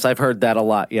 I've heard that a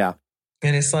lot. Yeah.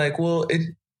 And it's like, well,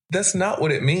 that's not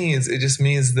what it means. It just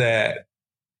means that,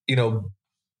 you know,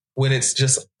 when it's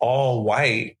just all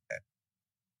white,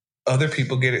 other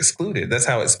people get excluded. That's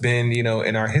how it's been, you know,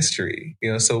 in our history,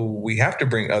 you know, so we have to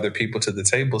bring other people to the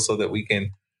table so that we can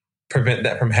prevent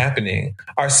that from happening.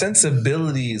 Our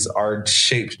sensibilities are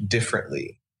shaped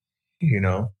differently, you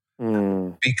know,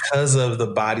 because of the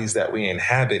bodies that we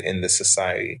inhabit in this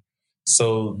society.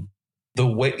 So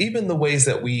even the ways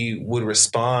that we would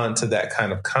respond to that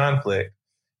kind of conflict,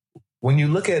 when you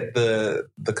look at the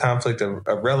conflict of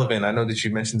relevant, I know that you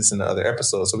mentioned this in the other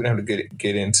episode, so we don't have to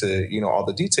get into, you know, all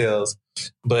the details.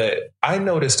 But I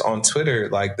noticed on Twitter,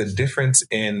 like the difference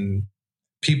in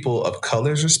people of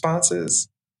color's responses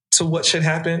to what should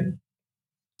happen,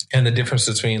 and the difference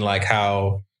between like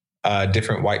how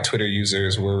different white Twitter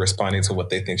users were responding to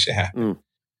what they think should happen.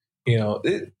 You know,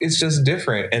 it's just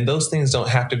different. And those things don't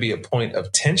have to be a point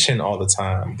of tension all the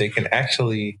time. They can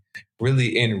actually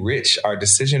really enrich our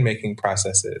decision-making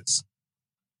processes.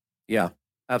 Yeah,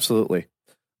 absolutely.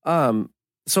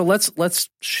 So let's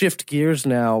shift gears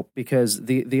now, because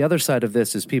the other side of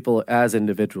this is people as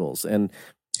individuals. And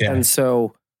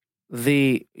so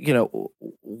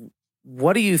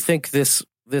what do you think this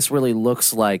really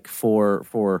looks like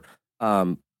for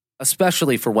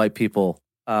especially for white people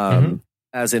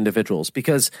as individuals?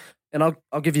 Because, and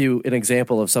I'll give you an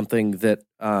example of something that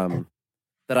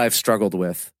I've struggled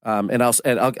with, and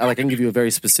I can give you a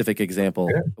very specific example,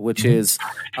 which is,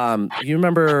 you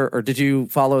remember, or did you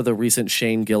follow the recent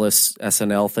Shane Gillis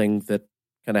SNL thing that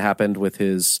kind of happened with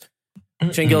his?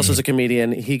 Shane Gillis was a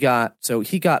comedian. He got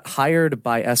hired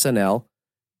by SNL,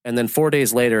 and then 4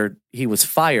 days later he was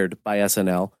fired by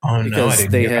SNL because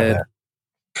they had.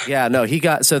 Yeah, no,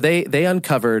 they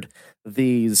uncovered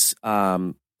these.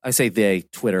 I say they,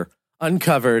 Twitter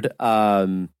uncovered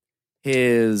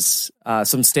his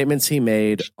some statements he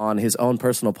made on his own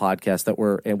personal podcast that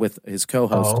were, and with his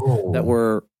co-host, that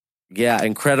were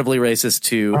incredibly racist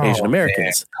to Asian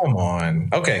Americans. Man. Come on.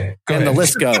 Okay. And the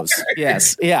list goes.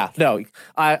 Yes. Yeah. No,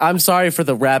 I'm sorry for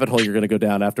the rabbit hole you're going to go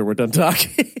down after we're done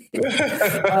talking.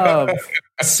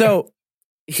 So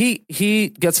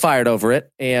he gets fired over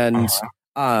it, and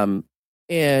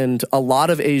a lot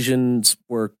of Asians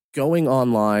were going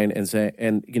online and saying,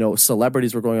 and you know,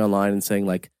 celebrities were going online and saying,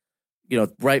 like, you know,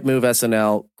 right move,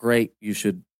 SNL, great. You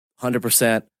should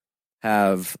 100%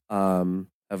 have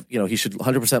you know, he should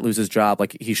 100% lose his job.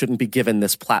 Like, he shouldn't be given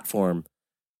this platform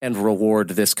and reward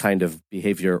this kind of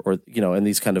behavior, or, you know, and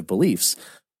these kind of beliefs.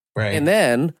 Right. And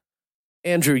then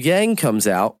Andrew Yang comes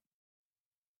out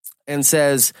and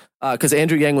says, because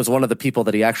Andrew Yang was one of the people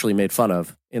that he actually made fun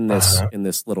of in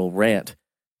this little rant.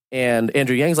 And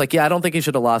Andrew Yang's like, yeah, I don't think he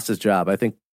should have lost his job. I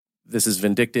think this is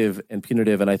vindictive and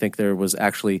punitive, and I think there was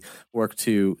actually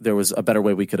there was a better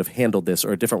way we could have handled this,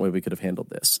 or a different way we could have handled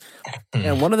this.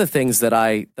 And one of the things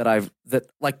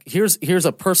here's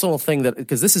a personal thing, that,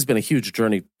 because this has been a huge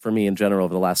journey for me in general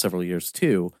over the last several years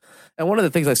too. And one of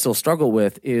the things I still struggle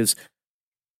with is,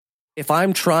 if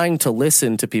I'm trying to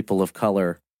listen to people of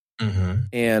color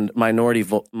and minority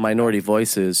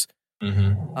voices,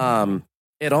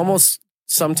 it almost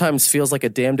sometimes feels like a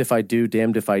damned if I do,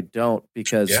 damned if I don't,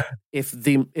 because if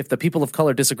the people of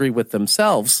color disagree with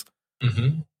themselves,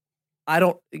 I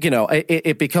don't, you know,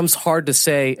 it becomes hard to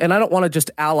say, and I don't want to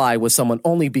just ally with someone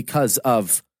only because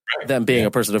of them being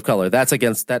a person of color. That's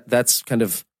against that. That's kind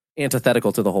of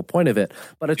antithetical to the whole point of it.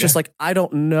 But it's just like, I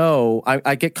don't know.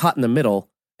 I get caught in the middle.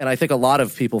 And I think a lot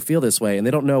of people feel this way, and they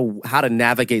don't know how to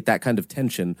navigate that kind of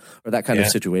tension or that kind of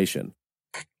situation.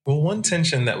 Well, one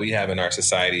tension that we have in our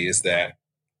society is that,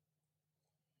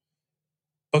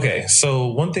 okay, so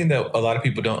one thing that a lot of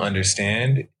people don't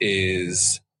understand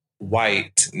is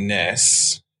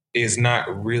whiteness is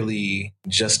not really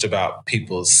just about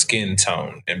people's skin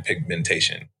tone and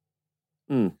pigmentation.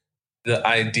 The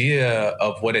idea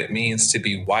of what it means to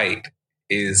be white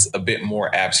is a bit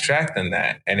more abstract than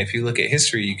that. And if you look at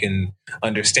history, you can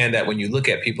understand that when you look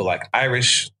at people like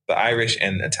the Irish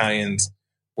and Italians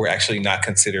were actually not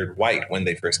considered white when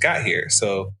they first got here.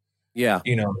 So,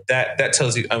 that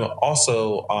tells you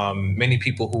also many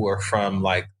people who are from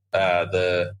like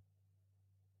the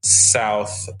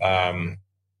South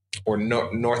or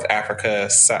North Africa,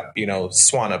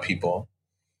 Swana people,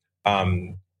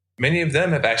 many of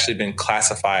them have actually been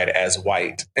classified as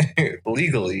white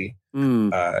legally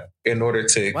in order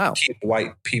to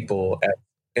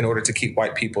keep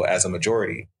white people as a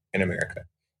majority in America.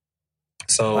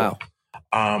 So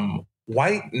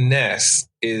whiteness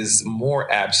is more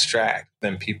abstract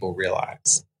than people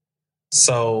realize.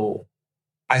 So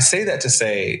I say that to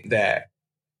say that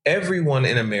everyone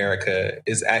in America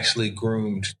is actually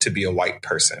groomed to be a white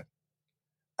person.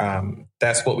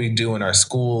 That's what we do in our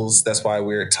schools. That's why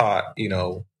we're taught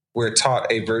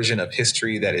a version of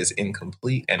history that is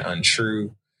incomplete and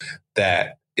untrue,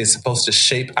 that is supposed to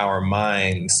shape our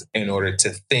minds in order to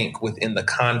think within the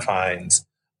confines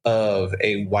of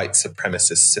a white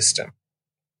supremacist system.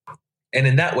 And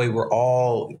in that way, we're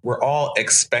all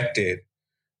expected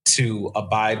to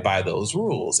abide by those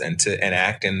rules and to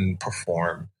enact and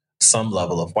perform some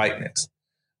level of whiteness.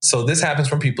 So this happens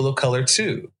from people of color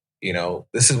too.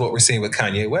 This is what we're seeing with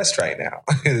Kanye West right now,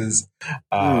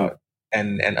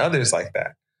 and others like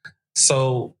that.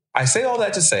 So I say all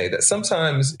that to say that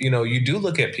sometimes, you do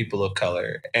look at people of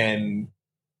color and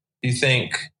you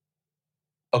think,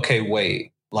 okay,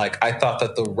 wait, like I thought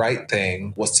that the right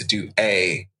thing was to do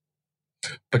A,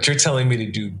 but you're telling me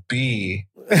to do B.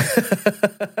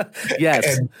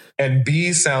 Yes. And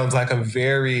B sounds like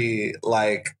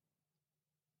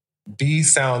B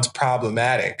sounds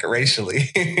problematic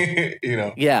racially,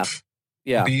 Yeah.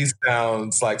 B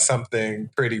sounds like something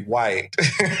pretty white.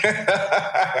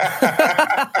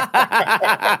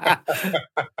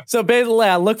 So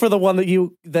basically, look for the one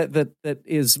that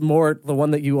is more the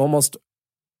one that you almost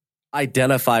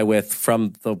identify with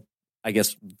from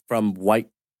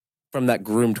that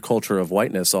groomed culture of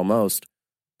whiteness almost.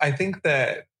 I think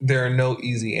that there are no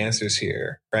easy answers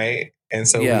here, right? And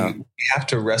so we have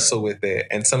to wrestle with it.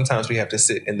 And sometimes we have to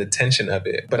sit in the tension of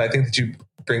it. But I think that you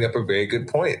bring up a very good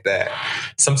point that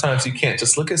sometimes you can't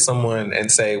just look at someone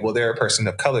and say, well, they're a person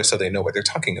of color, so they know what they're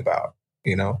talking about,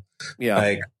 Yeah.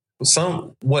 Like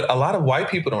what a lot of white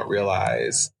people don't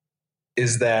realize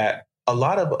is that a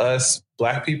lot of us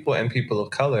Black people and people of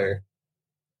color,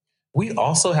 we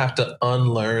also have to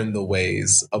unlearn the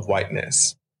ways of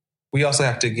whiteness. We also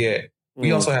have to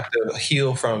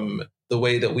heal from the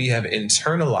way that we have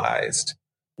internalized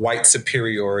white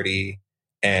superiority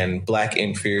and Black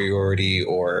inferiority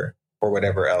or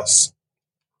whatever else.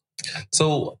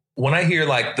 So when I hear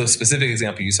like the specific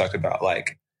example you talked about,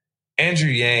 like Andrew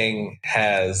Yang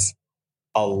has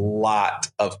a lot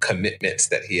of commitments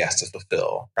that he has to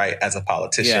fulfill, right? As a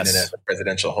politician and as a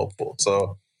presidential hopeful.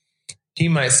 So he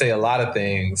might say a lot of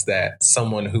things that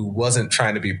someone who wasn't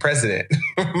trying to be president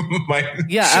might.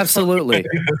 Yeah, absolutely.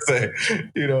 Say,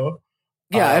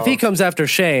 Yeah, if he comes after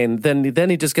Shane, then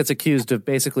he just gets accused of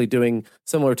basically doing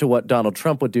similar to what Donald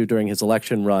Trump would do during his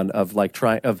election run of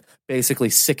basically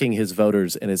sicking his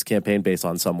voters and his campaign base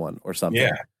on someone or something.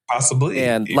 Yeah, possibly.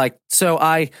 And so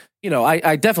I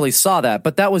definitely saw that,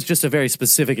 but that was just a very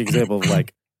specific example of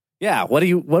like, yeah, what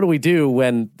do we do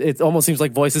when it almost seems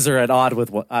like voices are at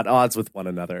odds with one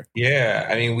another? Yeah,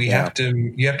 I mean, you have to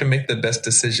make the best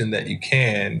decision that you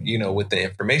can, with the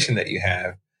information that you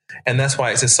have. And that's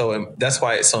why it's so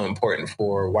important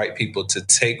for white people to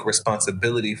take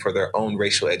responsibility for their own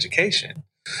racial education,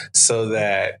 so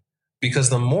that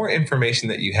because the more information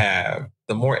that you have,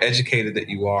 the more educated that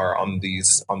you are on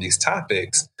these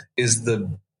topics, is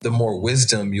the more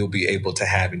wisdom you'll be able to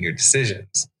have in your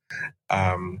decisions.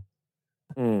 So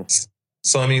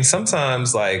I mean,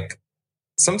 sometimes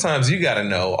you got to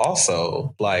know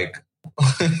also, like.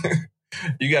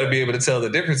 You got to be able to tell the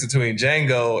difference between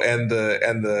Django and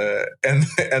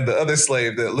the other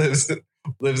slave that lives in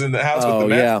the house with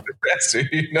the master.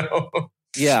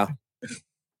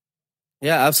 Yeah,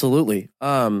 absolutely.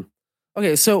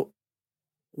 Okay, so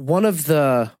one of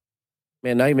the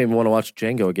Man, now you made me want to watch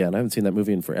Django again. I haven't seen that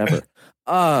movie in forever.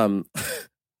 Um,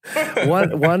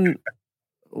 one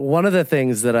one of the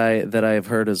things that I've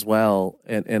heard as well,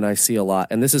 and I see a lot,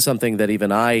 and this is something that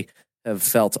even I have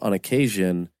felt on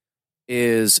occasion,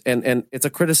 is and it's a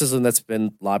criticism that's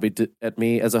been lobbied at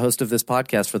me as a host of this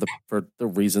podcast for the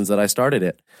reasons that I started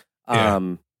it.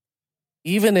 Yeah.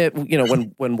 Even it,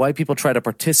 when white people try to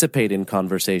participate in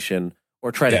conversation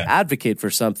or try to advocate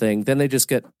for something, then they just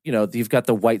get, you've got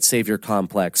the white savior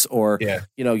complex, or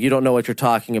you don't know what you're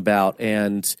talking about,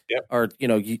 and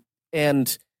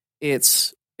and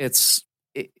it's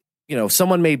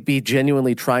someone may be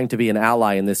genuinely trying to be an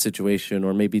ally in this situation,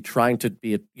 or maybe trying to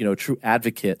be a true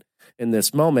advocate in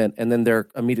this moment, and then they're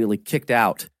immediately kicked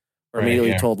out or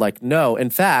immediately told, like, no, in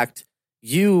fact,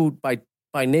 you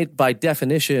by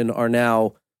definition are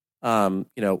now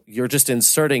you're just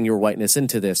inserting your whiteness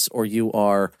into this, or you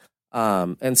are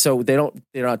and so they're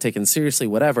not taken seriously,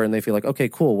 whatever, and they feel like, okay,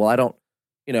 cool, well, I don't,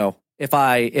 if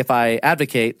I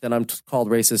advocate, then I'm called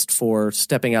racist for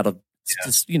stepping out of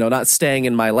not staying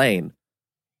in my lane.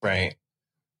 Right.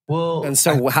 Well, and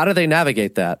so how do they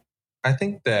navigate that? I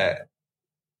think that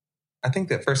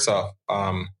first off,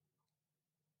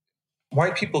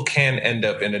 white people can end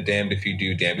up in a damned if you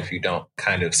do, damned if you don't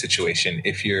kind of situation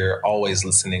if you're always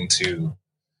listening to,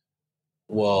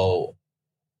 well,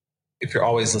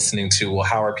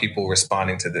 how are people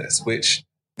responding to this? Which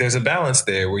there's a balance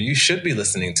there where you should be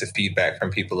listening to feedback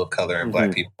from people of color and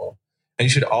Black people. And you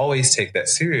should always take that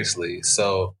seriously.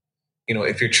 So,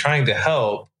 if you're trying to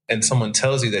help and someone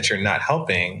tells you that you're not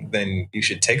helping, then you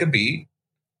should take a beat,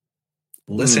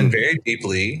 listen very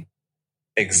deeply,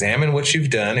 examine what you've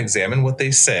done, examine what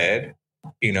they said,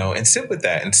 and sit with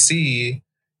that and see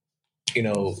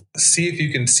if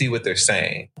you can see what they're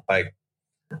saying.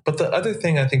 But the other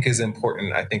thing I think is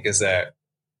important, is that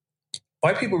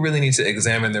white people really need to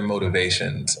examine their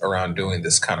motivations around doing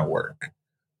this kind of work,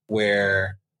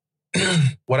 where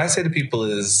what I say to people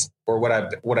is, or what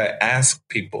I ask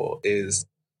people is,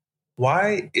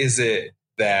 why is it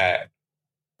that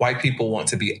white people want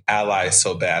to be allies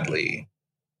so badly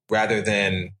rather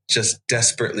than just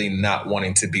desperately not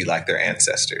wanting to be like their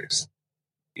ancestors?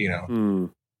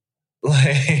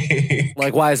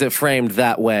 Like, why is it framed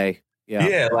that way?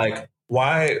 Yeah, like,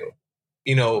 why,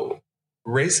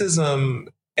 racism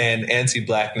and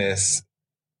anti-Blackness,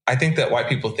 I think that white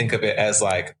people think of it as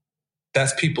like,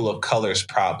 that's people of color's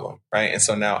problem, right? And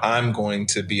so now I'm going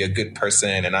to be a good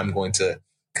person and I'm going to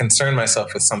concern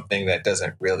myself with something that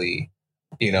doesn't really,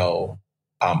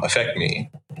 affect me.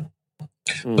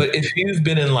 But if you've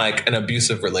been in like an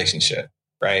abusive relationship,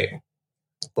 right?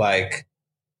 Like,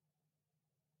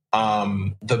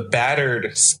 the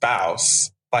battered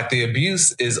spouse, like, the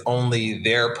abuse is only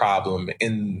their problem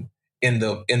in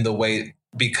the way,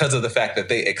 because of the fact that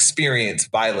they experience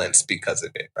violence because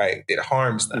of it, right? It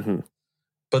harms them.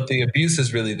 But the abuse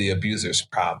is really the abuser's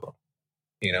problem,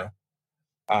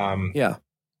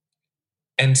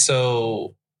 And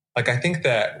so, like, I think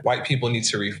that white people need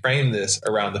to reframe this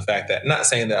around the fact that, not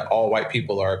saying that all white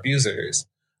people are abusers,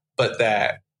 but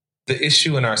that the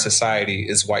issue in our society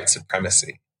is white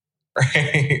supremacy,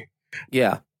 right?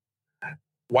 Yeah.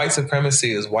 White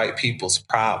supremacy is white people's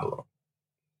problem,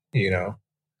 even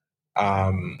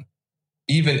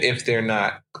if they're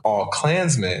not all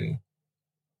Klansmen,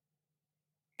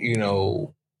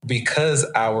 because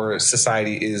our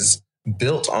society is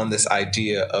built on this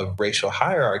idea of racial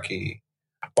hierarchy,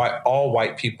 all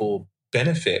white people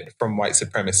benefit from white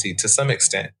supremacy to some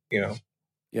extent,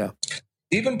 Yeah.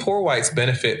 Even poor whites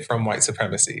benefit from white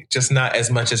supremacy, just not as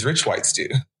much as rich whites do,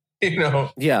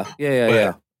 Yeah.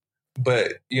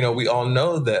 But, we all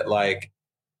know that, like,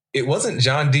 it wasn't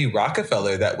John D.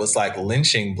 Rockefeller that was like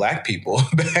lynching Black people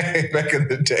back in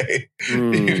the day.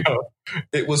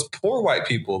 It was poor white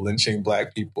people lynching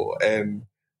Black people. So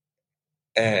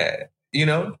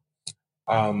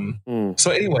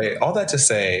anyway, all that to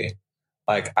say,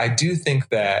 like, I do think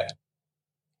that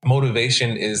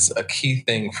motivation is a key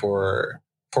thing for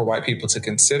white people to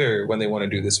consider when they want to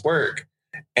do this work.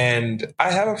 And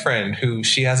I have a friend who,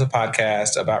 she has a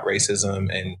podcast about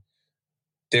racism, and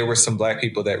there were some Black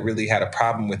people that really had a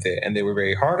problem with it, and they were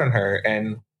very hard on her.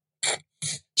 And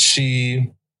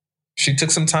she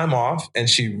took some time off, and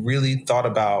she really thought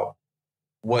about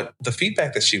what the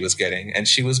feedback that she was getting, and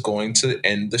she was going to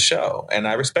end the show. And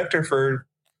I respect her for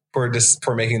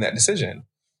making that decision.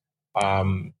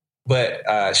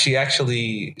 But she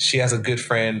has a good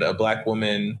friend, a Black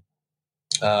woman,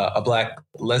 a Black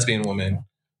lesbian woman,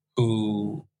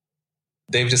 who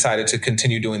they've decided to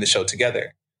continue doing the show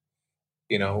together.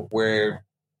 Where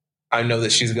I know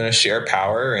that she's going to share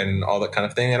power and all that kind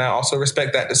of thing. And I also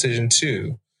respect that decision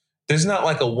too. There's not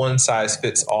like a one size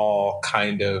fits all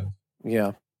kind of,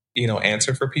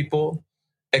 answer for people,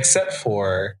 except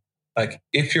for like,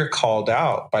 if you're called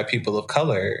out by people of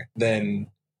color, then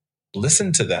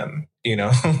listen to them,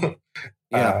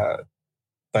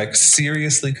 like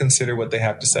seriously consider what they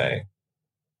have to say.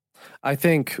 I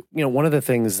think, one of the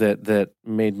things that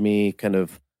made me kind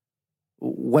of,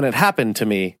 when it happened to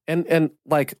me, and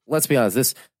like, let's be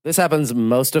honest, this happens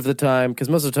most of the time, because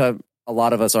most of the time, a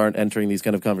lot of us aren't entering these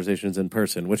kind of conversations in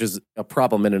person, which is a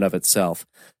problem in and of itself.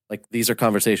 Like, these are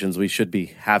conversations we should be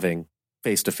having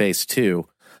face to face too.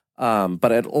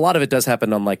 But a lot of it does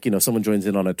happen on, like, someone joins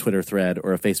in on a Twitter thread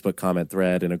or a Facebook comment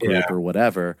thread in a group or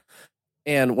whatever.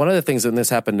 And one of the things when this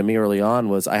happened to me early on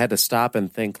was I had to stop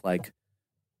and think, like,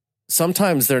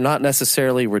 sometimes they're not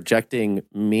necessarily rejecting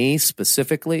me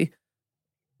specifically,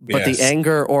 but the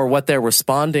anger or what they're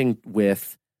responding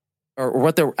with, or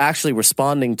what they're actually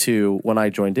responding to when I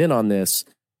joined in on this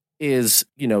is,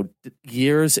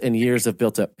 years and years of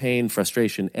built up pain,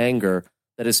 frustration, anger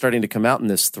that is starting to come out in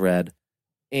this thread.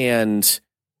 And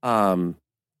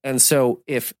so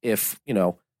if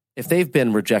they've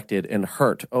been rejected and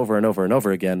hurt over and over and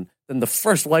over again, then the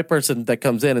first white person that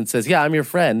comes in and says, yeah, I'm your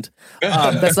friend,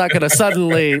 that's not going to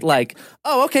suddenly like,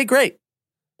 oh, okay, great.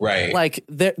 Right. Like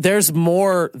there's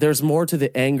more to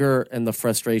the anger and the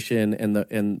frustration and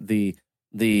the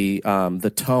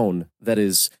tone that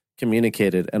is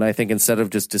communicated. And I think instead of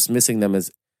just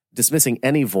dismissing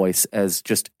any voice as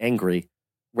just angry,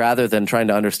 rather than trying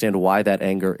to understand why that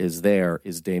anger is there,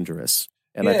 is dangerous.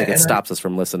 And I think it stops us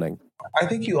from listening. I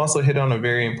think you also hit on a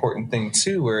very important thing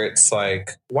too, where it's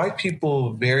like white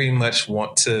people very much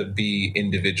want to be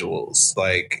individuals.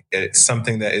 Like, it's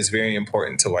something that is very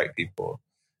important to white people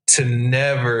to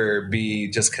never be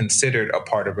just considered a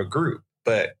part of a group.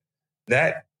 But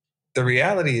the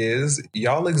reality is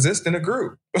y'all exist in a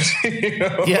group.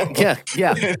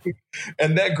 Yeah.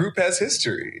 And that group has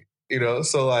history,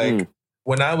 so like,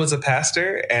 when I was a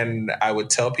pastor and I would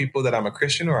tell people that I'm a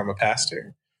Christian or I'm a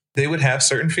pastor, they would have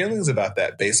certain feelings about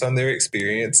that based on their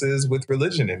experiences with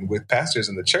religion and with pastors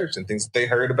in the church and things that they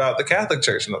heard about the Catholic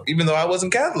Church, even though I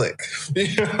wasn't Catholic.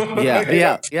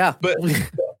 Yeah.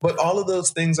 But all of those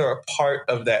things are a part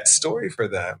of that story for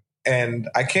them. And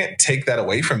I can't take that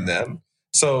away from them.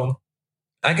 So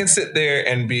I can sit there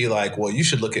and be like, well, you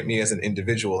should look at me as an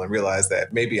individual and realize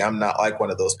that maybe I'm not like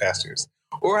one of those pastors.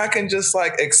 Or I can just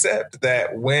like accept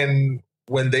that when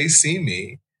they see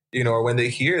me, or when they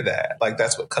hear that, like,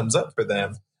 that's what comes up for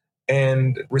them,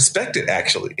 and respect it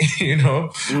actually,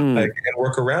 like, and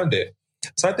work around it.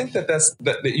 So I think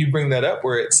that you bring that up,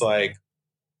 where it's like,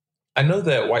 I know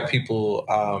that white people,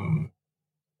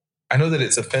 I know that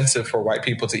it's offensive for white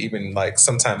people to even like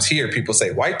sometimes hear people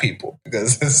say white people,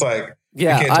 because it's like,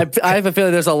 I have a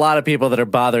feeling there's a lot of people that are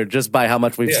bothered just by how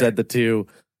much we've said the two.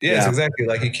 Yes, exactly.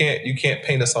 Like, you can't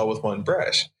paint us all with one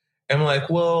brush. And I'm like,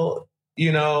 well,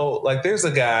 like, there's a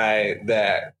guy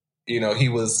that, he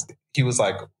was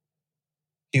like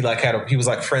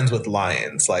friends with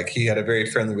lions. Like, he had a very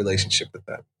friendly relationship with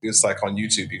them. He was like on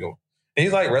YouTube, and he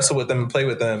like wrestled with them and played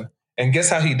with them. And guess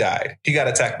how he died? He got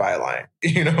attacked by a lion,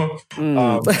 and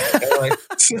like,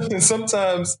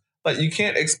 sometimes like, you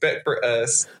can't expect for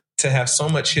us to have so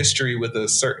much history with a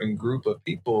certain group of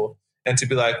people and to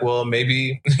be like, well,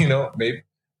 maybe,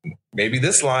 maybe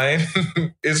this lion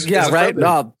is right.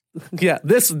 No,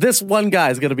 this one guy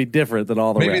is going to be different than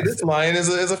all the rest. Maybe this lion is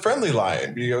a friendly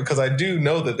lion, because I do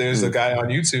know that there's a guy on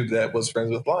YouTube that was friends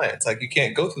with lions. Like, you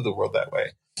can't go through the world that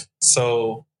way.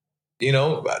 So,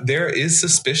 there is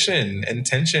suspicion and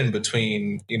tension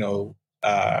between,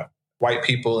 white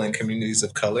people and communities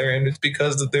of color. And it's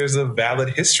because there's a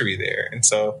valid history there. And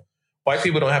so white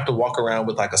people don't have to walk around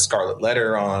with like a scarlet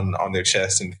letter on their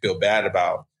chest and feel bad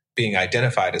about being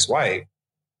identified as white.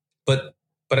 But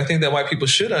I think that white people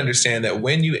should understand that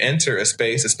when you enter a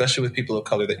space, especially with people of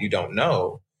color that you don't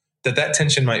know, that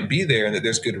tension might be there, and that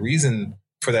there's good reason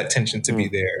for that tension to be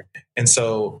there. And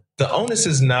so the onus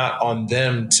is not on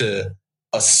them to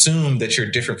assume that you're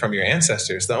different from your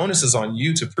ancestors. The onus is on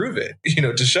you to prove it,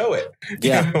 to show it.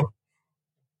 Yeah,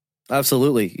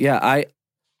 absolutely. Yeah. I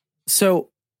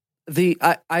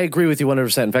agree with you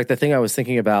 100%. In fact, the thing I was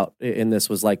thinking about in this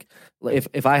was like,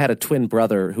 if I had a twin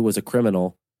brother who was a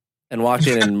criminal and walked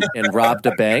in and robbed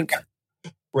a bank,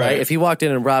 right? If he walked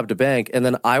in and robbed a bank, and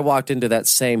then I walked into that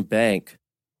same bank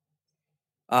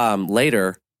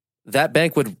later, that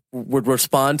bank would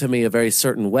respond to me a very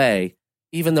certain way,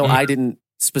 even though I didn't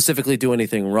specifically do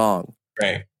anything wrong.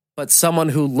 Right. But someone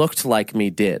who looked like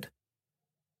me did.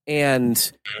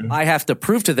 and I have to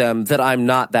prove to them that I'm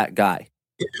not that guy.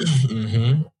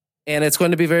 Mm-hmm. And it's going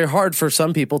to be very hard for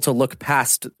some people to look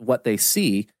past what they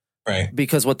see, Right.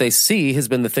 because what they see has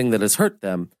been the thing that has hurt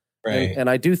them. Right. And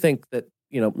I do think that,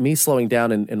 me slowing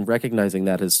down and recognizing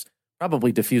that has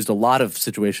probably diffused a lot of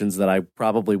situations that I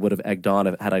probably would have egged on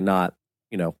had I not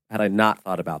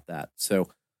thought about that. So,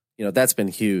 that's been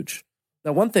huge.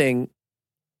 Now, one thing,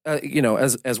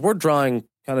 as we're drawing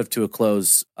kind of to a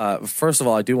close, first of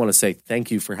all, I do want to say thank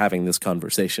you for having this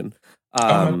conversation.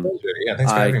 My pleasure. Yeah,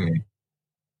 thanks for having me.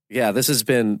 Yeah, this has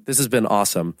been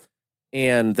awesome,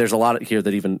 and there's a lot here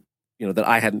that even that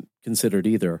I hadn't considered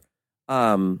either.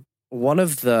 One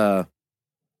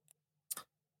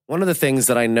of the things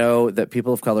that I know that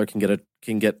people of color can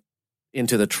get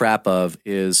into the trap of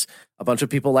is a bunch of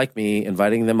people like me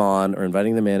inviting them on or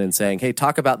inviting them in and saying, "Hey,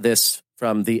 talk about this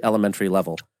from the elementary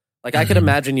level." Like, I could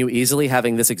imagine you easily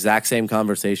having this exact same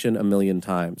conversation a million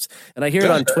times. And I hear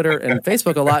it on Twitter and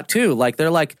Facebook a lot too. Like, they're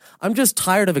like, "I'm just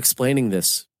tired of explaining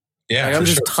this. Yeah, like, I'm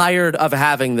just tired of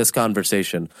having this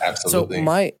conversation." Absolutely.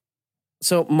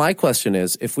 So my question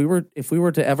is, if we were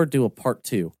to ever do a part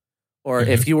 2, or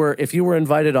if you were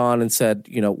invited on and said,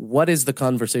 what is the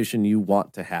conversation you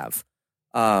want to have?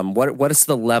 What is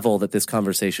the level that this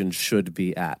conversation should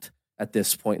be at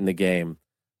this point in the game?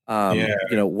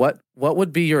 What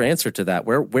would be your answer to that?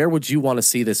 Where would you want to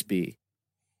see this be?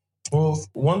 Well,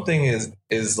 one thing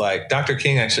is like Dr.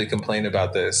 King actually complained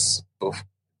about this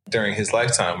during his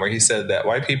lifetime, where he said that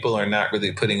white people are not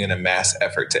really putting in a mass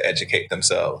effort to educate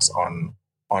themselves on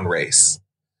race.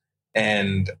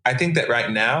 And I think that right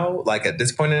now, like at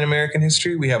this point in American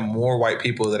history, we have more white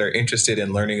people that are interested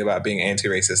in learning about being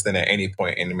anti-racist than at any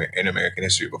point in American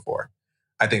history before.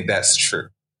 I think that's true.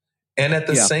 And at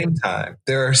the same time,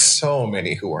 there are so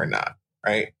many who are not,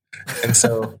 right? And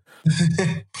so,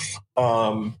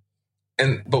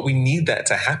 but we need that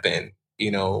to happen.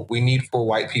 We need for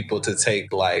white people to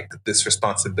take like this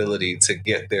responsibility to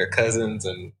get their cousins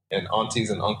and aunties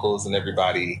and uncles and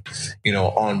everybody,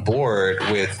 on board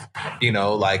with,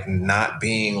 like not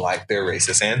being like their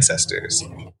racist ancestors.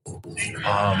 And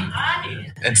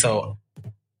so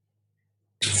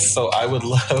I would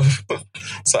love, for,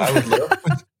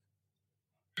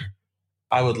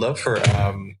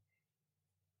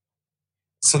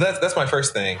 so that's my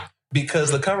first thing.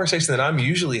 Because the conversation that I'm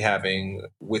usually having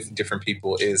with different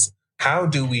people is, how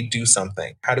do we do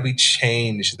something? How do we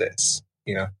change this?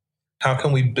 How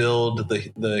can we build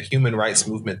the human rights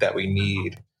movement that we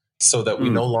need so that we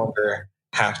no longer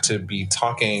have to be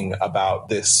talking about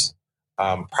this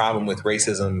problem with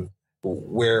racism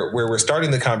where we're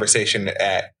starting the conversation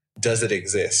at, does it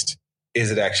exist?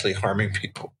 Is it actually harming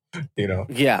people?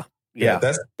 Yeah.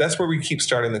 That's where we keep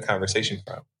starting the conversation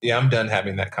from. Yeah, I'm done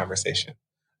having that conversation.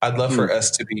 I'd love for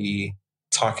us to be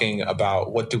talking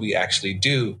about what do we actually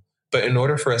do. But in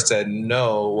order for us to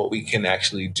know what we can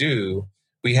actually do,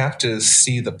 we have to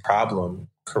see the problem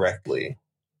correctly.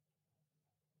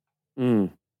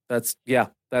 That's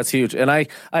huge. And I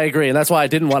agree. And that's why I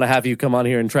didn't want to have you come on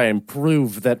here and try and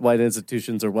prove that white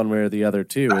institutions are one way or the other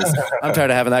too. I'm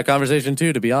tired of having that conversation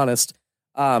too, to be honest.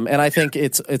 And I think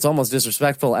it's almost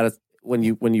disrespectful when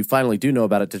you finally do know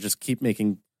about it to just keep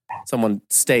making someone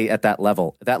stay at that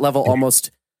level. That level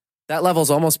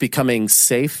is almost becoming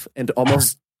safe and it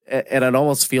almost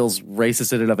feels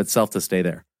racist in and of itself to stay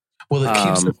there. Well, it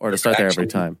keeps or to start there every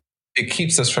time. It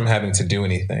keeps us from having to do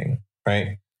anything,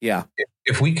 right? Yeah.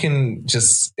 If we can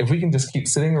just keep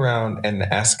sitting around and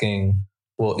asking,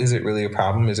 well, is it really a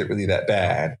problem? Is it really that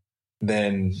bad?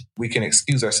 Then we can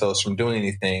excuse ourselves from doing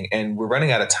anything. And we're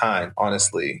running out of time,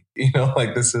 honestly.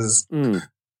 Like this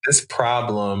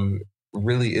problem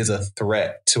really is a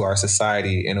threat to our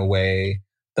society in a way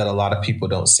that a lot of people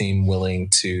don't seem willing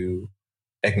to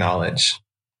acknowledge.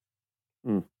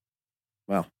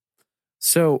 Wow.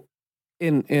 So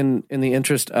in the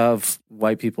interest of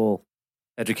white people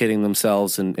educating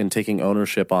themselves and taking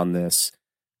ownership on this,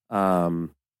 I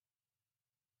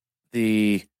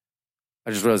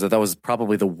just realized that was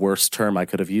probably the worst term I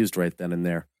could have used right then and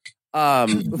there. What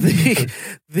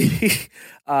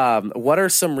are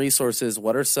some resources?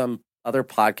 What are some other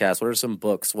podcasts? What are some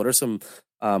books? What are some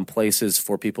places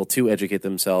for people to educate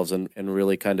themselves and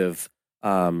really kind of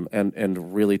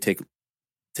and really take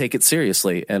it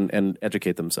seriously and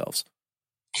educate themselves?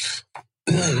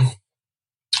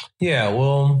 Yeah,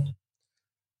 well,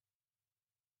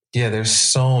 there's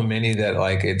so many that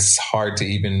like it's hard to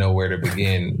even know where to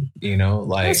begin.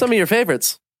 Like some of your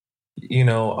favorites.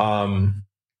 One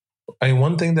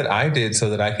thing that I did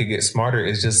so that I could get smarter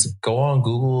is just go on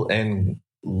Google and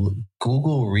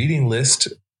Google reading list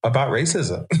about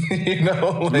racism.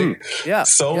 Like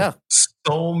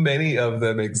so many of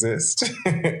them exist.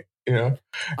 I'm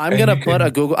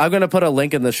gonna put a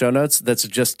link in the show notes that's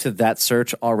just to that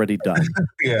search already done.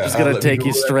 It's gonna take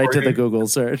you straight to the Google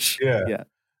search.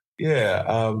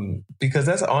 Because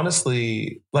that's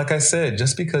honestly, like I said,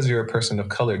 just because you're a person of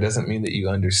color doesn't mean that you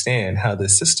understand how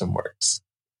this system works.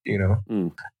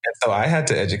 And so I had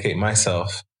to educate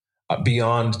myself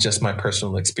beyond just my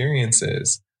personal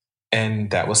experiences.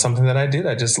 And that was something that I did.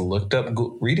 I just looked up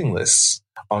reading lists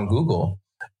on Google,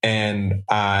 and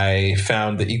I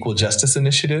found the Equal Justice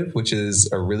Initiative, which is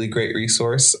a really great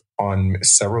resource on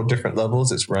several different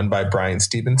levels. It's run by Bryan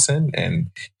Stevenson,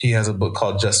 and he has a book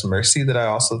called Just Mercy that I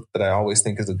always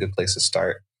think is a good place to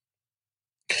start.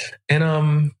 And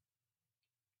I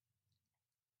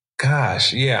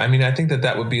think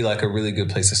that would be like a really good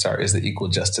place to start, is the Equal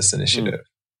Justice Initiative.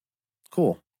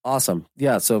 Cool. Awesome.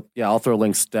 Yeah. So I'll throw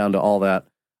links down to all that.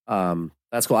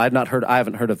 That's cool. I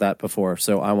haven't heard of that before,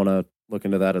 so I want to look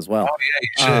into that as well. Oh yeah, you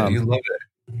should. You love it.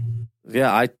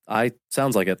 Yeah, I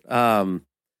sounds like it.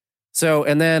 So,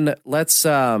 and then let's,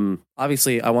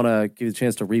 obviously I want to give you a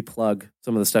chance to replug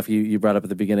some of the stuff you brought up at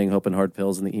the beginning, Hope and Hard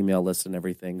Pills and the email list and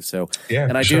everything. So,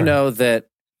 and I do know that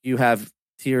you have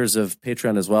tiers of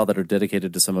Patreon as well that are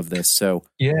dedicated to some of this. So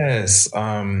yes.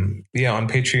 On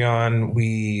Patreon,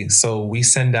 we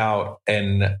send out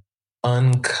an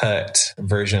uncut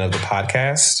version of the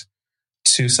podcast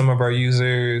to some of our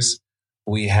users.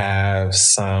 We have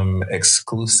some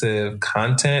exclusive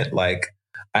content. Like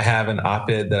I have an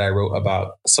op-ed that I wrote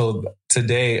about. So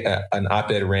today, an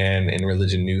op-ed ran in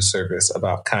Religion News Service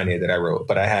about Kanye that I wrote,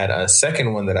 but I had a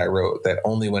second one that I wrote that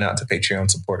only went out to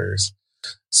Patreon supporters.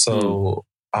 So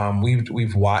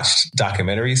we've watched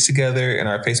documentaries together in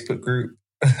our Facebook group.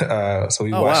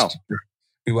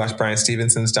 We watched Bryan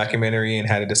Stevenson's documentary and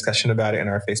had a discussion about it in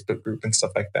our Facebook group and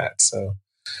stuff like that. So,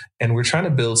 and we're trying to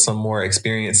build some more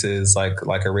experiences like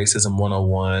a Racism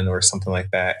 101 or something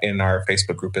like that in our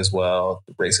Facebook group as well,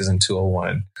 Racism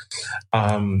 201.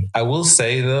 I will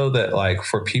say though that like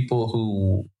for people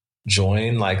who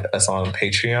join like us on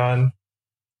Patreon,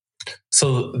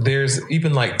 so there's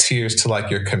even like tiers to like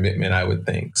your commitment, I would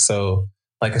think. So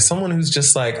like as someone who's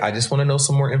just like, I just want to know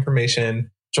some more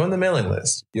information, join the mailing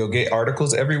list. You'll get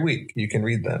articles every week. You can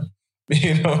read them, if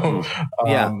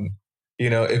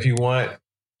you want,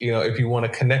 if you want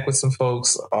to connect with some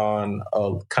folks on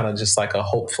a kind of just like a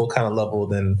hopeful kind of level,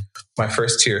 then my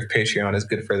first tier of Patreon is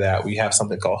good for that. We have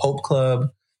something called Hope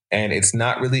Club, and it's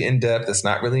not really in depth. It's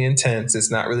not really intense. It's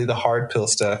not really the hard pill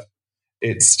stuff.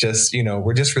 It's just,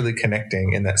 we're just really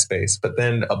connecting in that space. But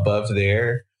then above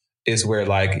there is where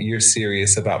like you're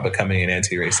serious about becoming an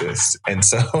anti-racist. And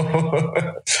so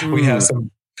we have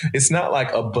it's not like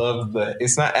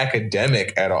it's not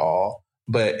academic at all,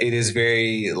 but it is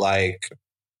very like,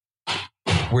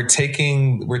 we're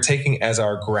taking as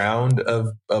our ground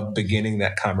of beginning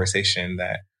that conversation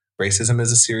that racism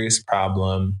is a serious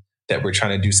problem that we're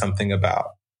trying to do something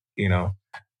about,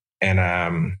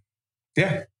 and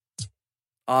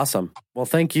Awesome. Well,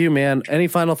 thank you, man. Any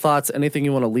final thoughts? Anything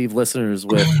you want to leave listeners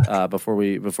with before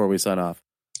we sign off?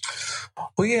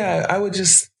 Well, yeah, I would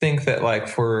just think that like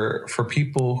for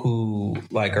people who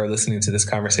like are listening to this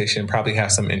conversation, probably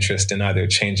have some interest in either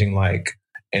changing like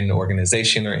an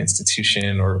organization or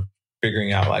institution or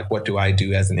figuring out like, what do I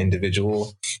do as an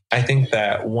individual? I think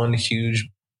that one huge,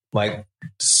 like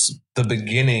the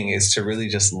beginning is to really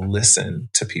just listen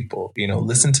to people,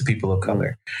 listen to people of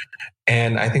color.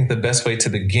 And I think the best way to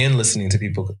begin listening to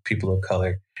people of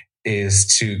color is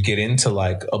to get into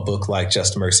like a book like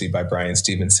Just Mercy by Bryan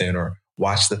Stevenson, or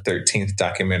watch the 13th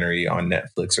documentary on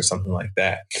Netflix or something like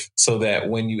that. So that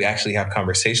when you actually have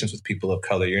conversations with people of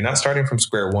color, you're not starting from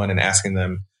square one and asking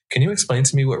them, can you explain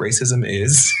to me what racism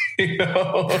is?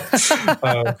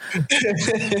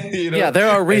 Yeah, there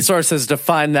are resources to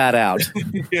find that out.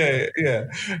 Yeah.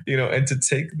 And to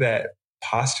take that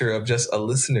posture of just a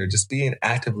listener, just be an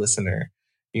active listener,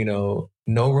 no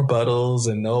rebuttals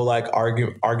and no like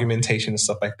argumentation and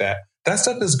stuff like that. That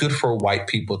stuff is good for white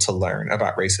people to learn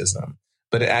about racism,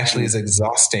 but it actually is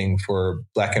exhausting for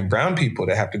Black and brown people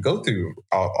to have to go through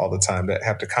all the time, that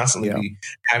have to constantly be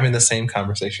having the same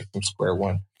conversation from square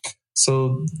one.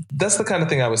 So that's the kind of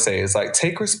thing I would say is like,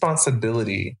 take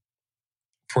responsibility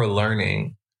for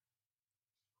learning.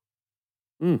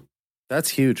 That's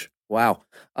huge. Wow.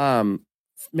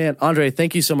 Man, Andre,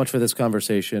 thank you so much for this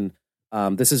conversation.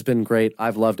 This has been great.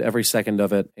 I've loved every second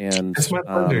of it. And it's my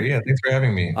pleasure. Yeah. Thanks for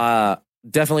having me.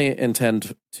 Definitely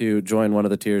intend to join one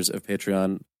of the tiers of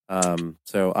Patreon.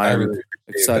 So I'm really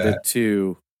excited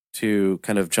to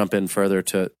kind of jump in further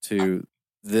to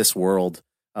this world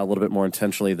a little bit more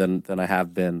intentionally than I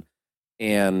have been.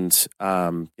 And,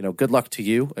 good luck to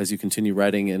you as you continue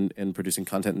writing and producing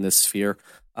content in this sphere,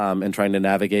 and trying to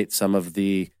navigate some of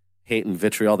the hate and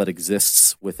vitriol that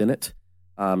exists within it.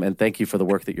 And thank you for the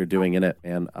work that you're doing in it,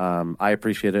 man. I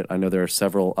appreciate it. I know there are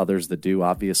several others that do,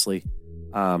 obviously.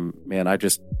 Man, I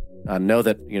just know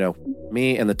that,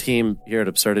 me and the team here at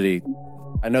Absurdity,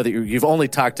 I know that you've only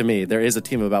talked to me. There is a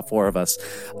team of about 4 of us.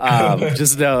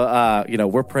 Just know,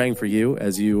 we're praying for you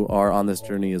as you are on this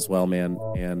journey as well, man.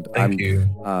 And Thank you.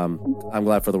 I'm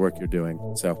glad for the work you're doing.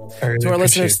 So I really to our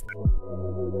appreciate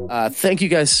listeners, thank you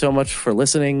guys so much for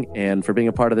listening and for being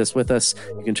a part of this with us.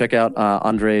 You can check out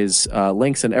Andre's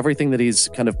links and everything that he's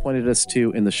kind of pointed us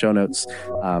to in the show notes.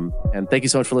 And thank you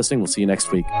so much for listening. We'll see you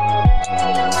next week.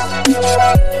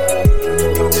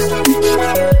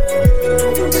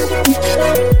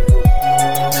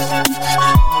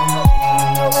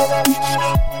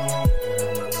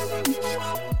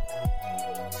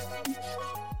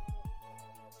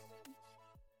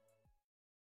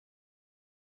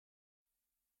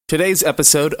 Today's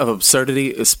episode of Absurdity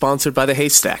is sponsored by The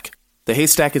Haystack. The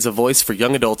Haystack is a voice for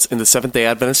young adults in the Seventh-day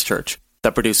Adventist Church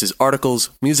that produces articles,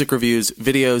 music reviews,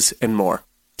 videos, and more.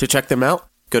 To check them out,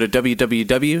 go to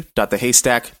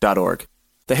www.thehaystack.org.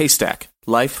 The Haystack.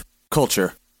 Life,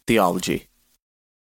 culture, theology.